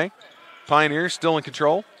ball away. Pioneers still in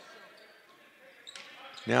control.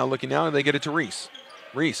 Now looking out, they get it to Reese.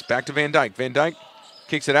 Reese back to Van Dyke. Van Dyke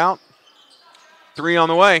kicks it out. 3 on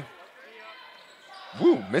the way.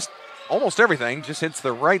 Woo, missed almost everything. Just hits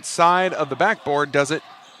the right side of the backboard. Does it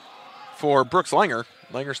for Brooks Langer.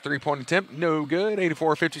 Langer's three-point attempt, no good.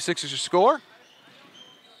 84-56 is your score.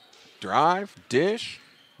 Drive, dish,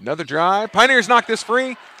 another drive. Pioneers knock this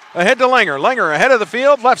free. Ahead to Langer. Langer ahead of the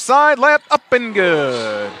field, left side, layup, up and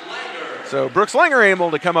good. So Brooks Langer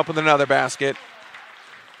able to come up with another basket.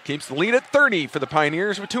 Keeps the lead at 30 for the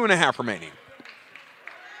Pioneers with 2.5 remaining.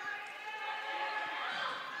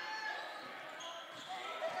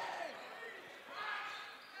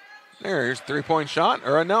 There's a three-point shot.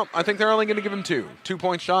 Or no, I think they're only going to give him 2.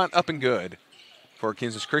 2-point shot, up and good for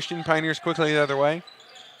Kansas Christian. Pioneers quickly the other way.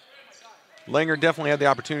 Langer definitely had the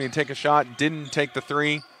opportunity to take a shot. Didn't take the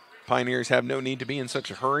 3. Pioneers have no need to be in such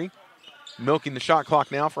a hurry. Milking the shot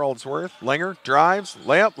clock now for all it's worth. Langer drives,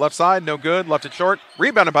 layup, left side, no good. Left it short.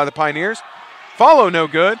 Rebounded by the Pioneers. Follow, no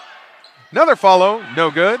good. Another follow, no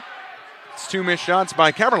good. It's 2 missed shots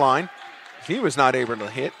by Caberline. He was not able to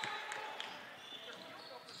hit.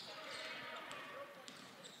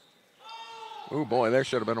 Oh, boy, there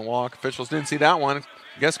should have been a walk. Officials didn't see that one.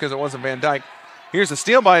 I guess because it wasn't Van Dyke. Here's a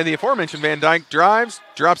steal by the aforementioned Van Dyke. Drives,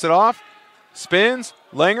 drops it off, spins.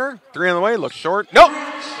 Langer, 3 on the way, looks short. Nope,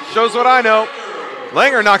 shows what I know.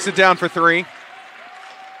 Langer knocks it down for 3.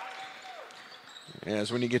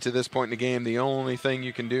 As when you get to this point in the game, the only thing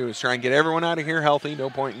you can do is try and get everyone out of here healthy. No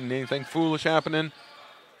point in anything foolish happening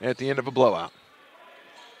at the end of a blowout.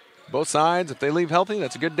 Both sides, if they leave healthy,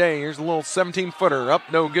 that's a good day. Here's a little 17-footer up,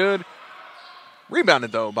 no good.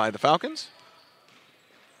 Rebounded, though, by the Falcons.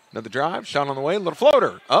 Another drive, shot on the way, little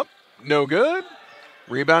floater. Up, no good.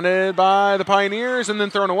 Rebounded by the Pioneers and then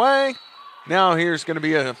thrown away. Now here's going to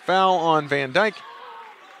be a foul on Van Dyke.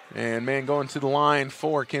 And man going to the line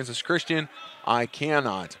for Kansas Christian. I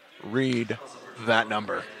cannot read that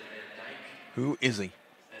number. Who is he?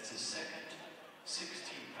 That's his second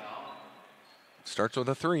 16 foul. Starts with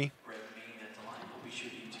a 3. Brett Main at the line will be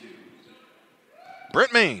shooting 2.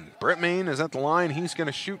 Brett Main. Brett Main is at the line. He's going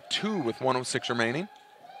to shoot 2 with 1:06 remaining.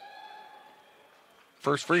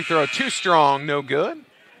 First free throw, too strong, no good.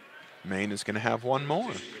 Maine is going to have one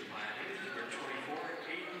more.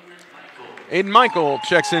 Aiden Michael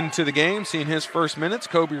checks into the game, seeing his first minutes.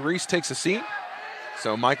 Kobe Reese takes a seat.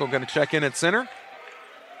 So Michael going to check in at center.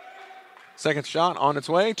 Second shot on its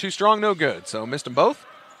way, too strong, no good. So missed them both.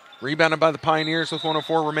 Rebounded by the Pioneers with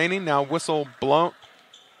 104 remaining. Now whistle blown.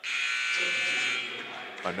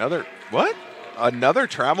 Another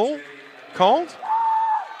travel called?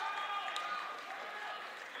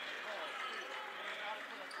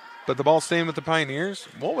 But the ball staying with the Pioneers.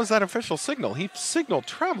 What was that official signal? He signaled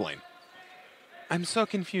traveling. I'm so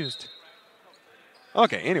confused.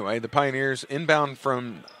 Okay, anyway, the Pioneers inbound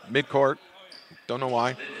from midcourt. Don't know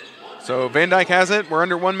why. So Van Dyke has it. We're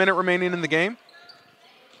under 1 minute remaining in the game.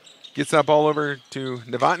 Gets that ball over to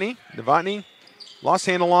Novotny. Novotny lost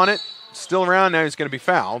handle on it. Still around. Now he's going to be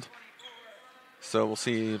fouled. So we'll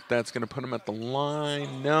see if that's going to put him at the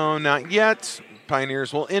line. No, not yet.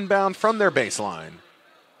 Pioneers will inbound from their baseline.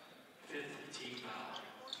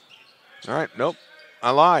 All right, nope.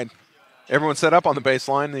 I lied. Everyone set up on the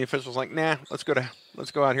baseline. The official's like, nah, let's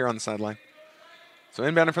go out here on the sideline. So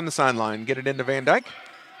inbounding from the sideline. Get it into Van Dyke.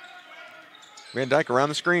 Van Dyke around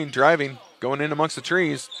the screen, driving. Going in amongst the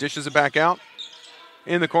trees, dishes it back out.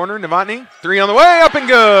 In the corner, Novotny, 3 on the way, up and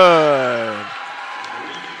good.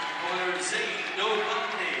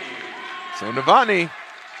 So Novotny,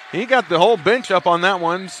 he got the whole bench up on that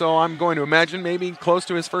one, so I'm going to imagine maybe close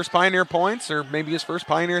to his first Pioneer points or maybe his first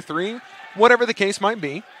Pioneer 3, whatever the case might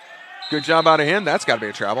be. Good job out of him. That's got to be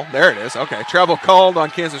a travel. There it is. Okay, travel called on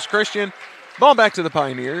Kansas Christian. Ball back to the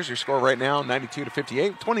Pioneers. Your score right now,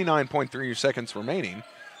 92-58, 29.3 seconds remaining.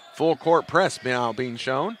 Full court press now being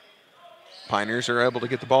shown. Pioneers are able to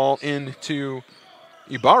get the ball into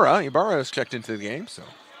Ibarra. Ibarra has checked into the game, so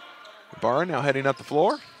Ibarra now heading up the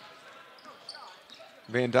floor.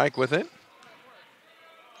 Van Dyke with it.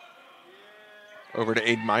 Over to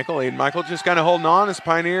Aiden Michael. Aiden Michael just kind of holding on as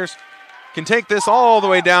Pioneers can take this all the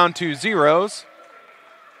way down to zeros.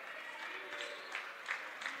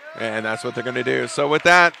 And that's what they're going to do. So with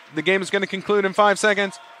that, the game is going to conclude in 5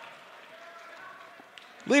 seconds.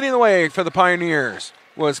 Leading the way for the Pioneers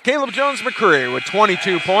was Caleb Jones-McCurry with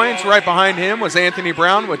 22 points. Right behind him was Anthony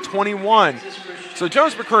Brown with 21. So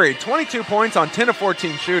Jones-McCurry, 22 points on 10 of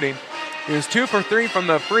 14 shooting. He was 2 for 3 from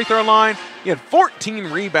the free throw line. He had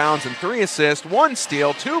 14 rebounds and 3 assists, 1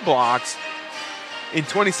 steal, 2 blocks in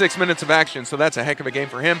 26 minutes of action. So that's a heck of a game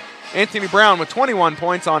for him. Anthony Brown with 21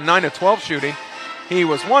 points on 9 of 12 shooting. He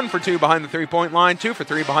was 1 for 2 behind the three-point line, 2 for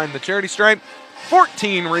 3 behind the charity stripe,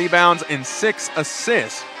 14 rebounds and 6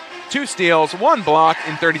 assists, 2 steals, 1 block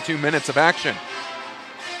in 32 minutes of action.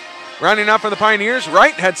 Rounding out for the Pioneers,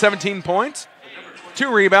 Wright had 17 points,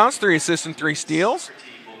 2 rebounds, 3 assists, and 3 steals.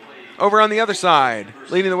 Over on the other side,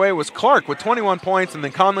 leading the way was Clark with 21 points, and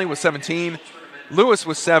then Conley with 17, Lewis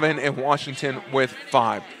with 7, and Washington with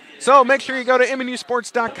 5. So make sure you go to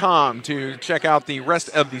MNUsports.com to check out the rest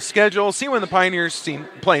of the schedule, see when the Pioneers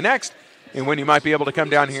play next, and when you might be able to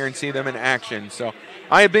come down here and see them in action. So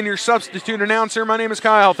I have been your substitute announcer. My name is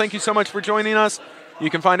Kyle. Thank you so much for joining us.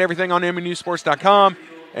 You can find everything on MNUsports.com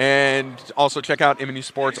and also check out MNU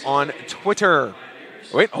Sports on Twitter.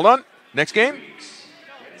 Wait, hold on. Next game?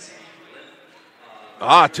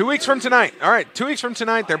 2 weeks from tonight. All right, 2 weeks from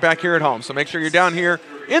tonight, they're back here at home. So make sure you're down here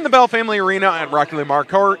in the Bell Family Arena at Rocky Lamar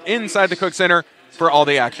Court inside the Cook Center for all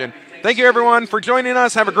the action. Thank you, everyone, for joining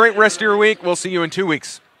us. Have a great rest of your week. We'll see you in 2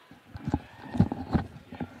 weeks.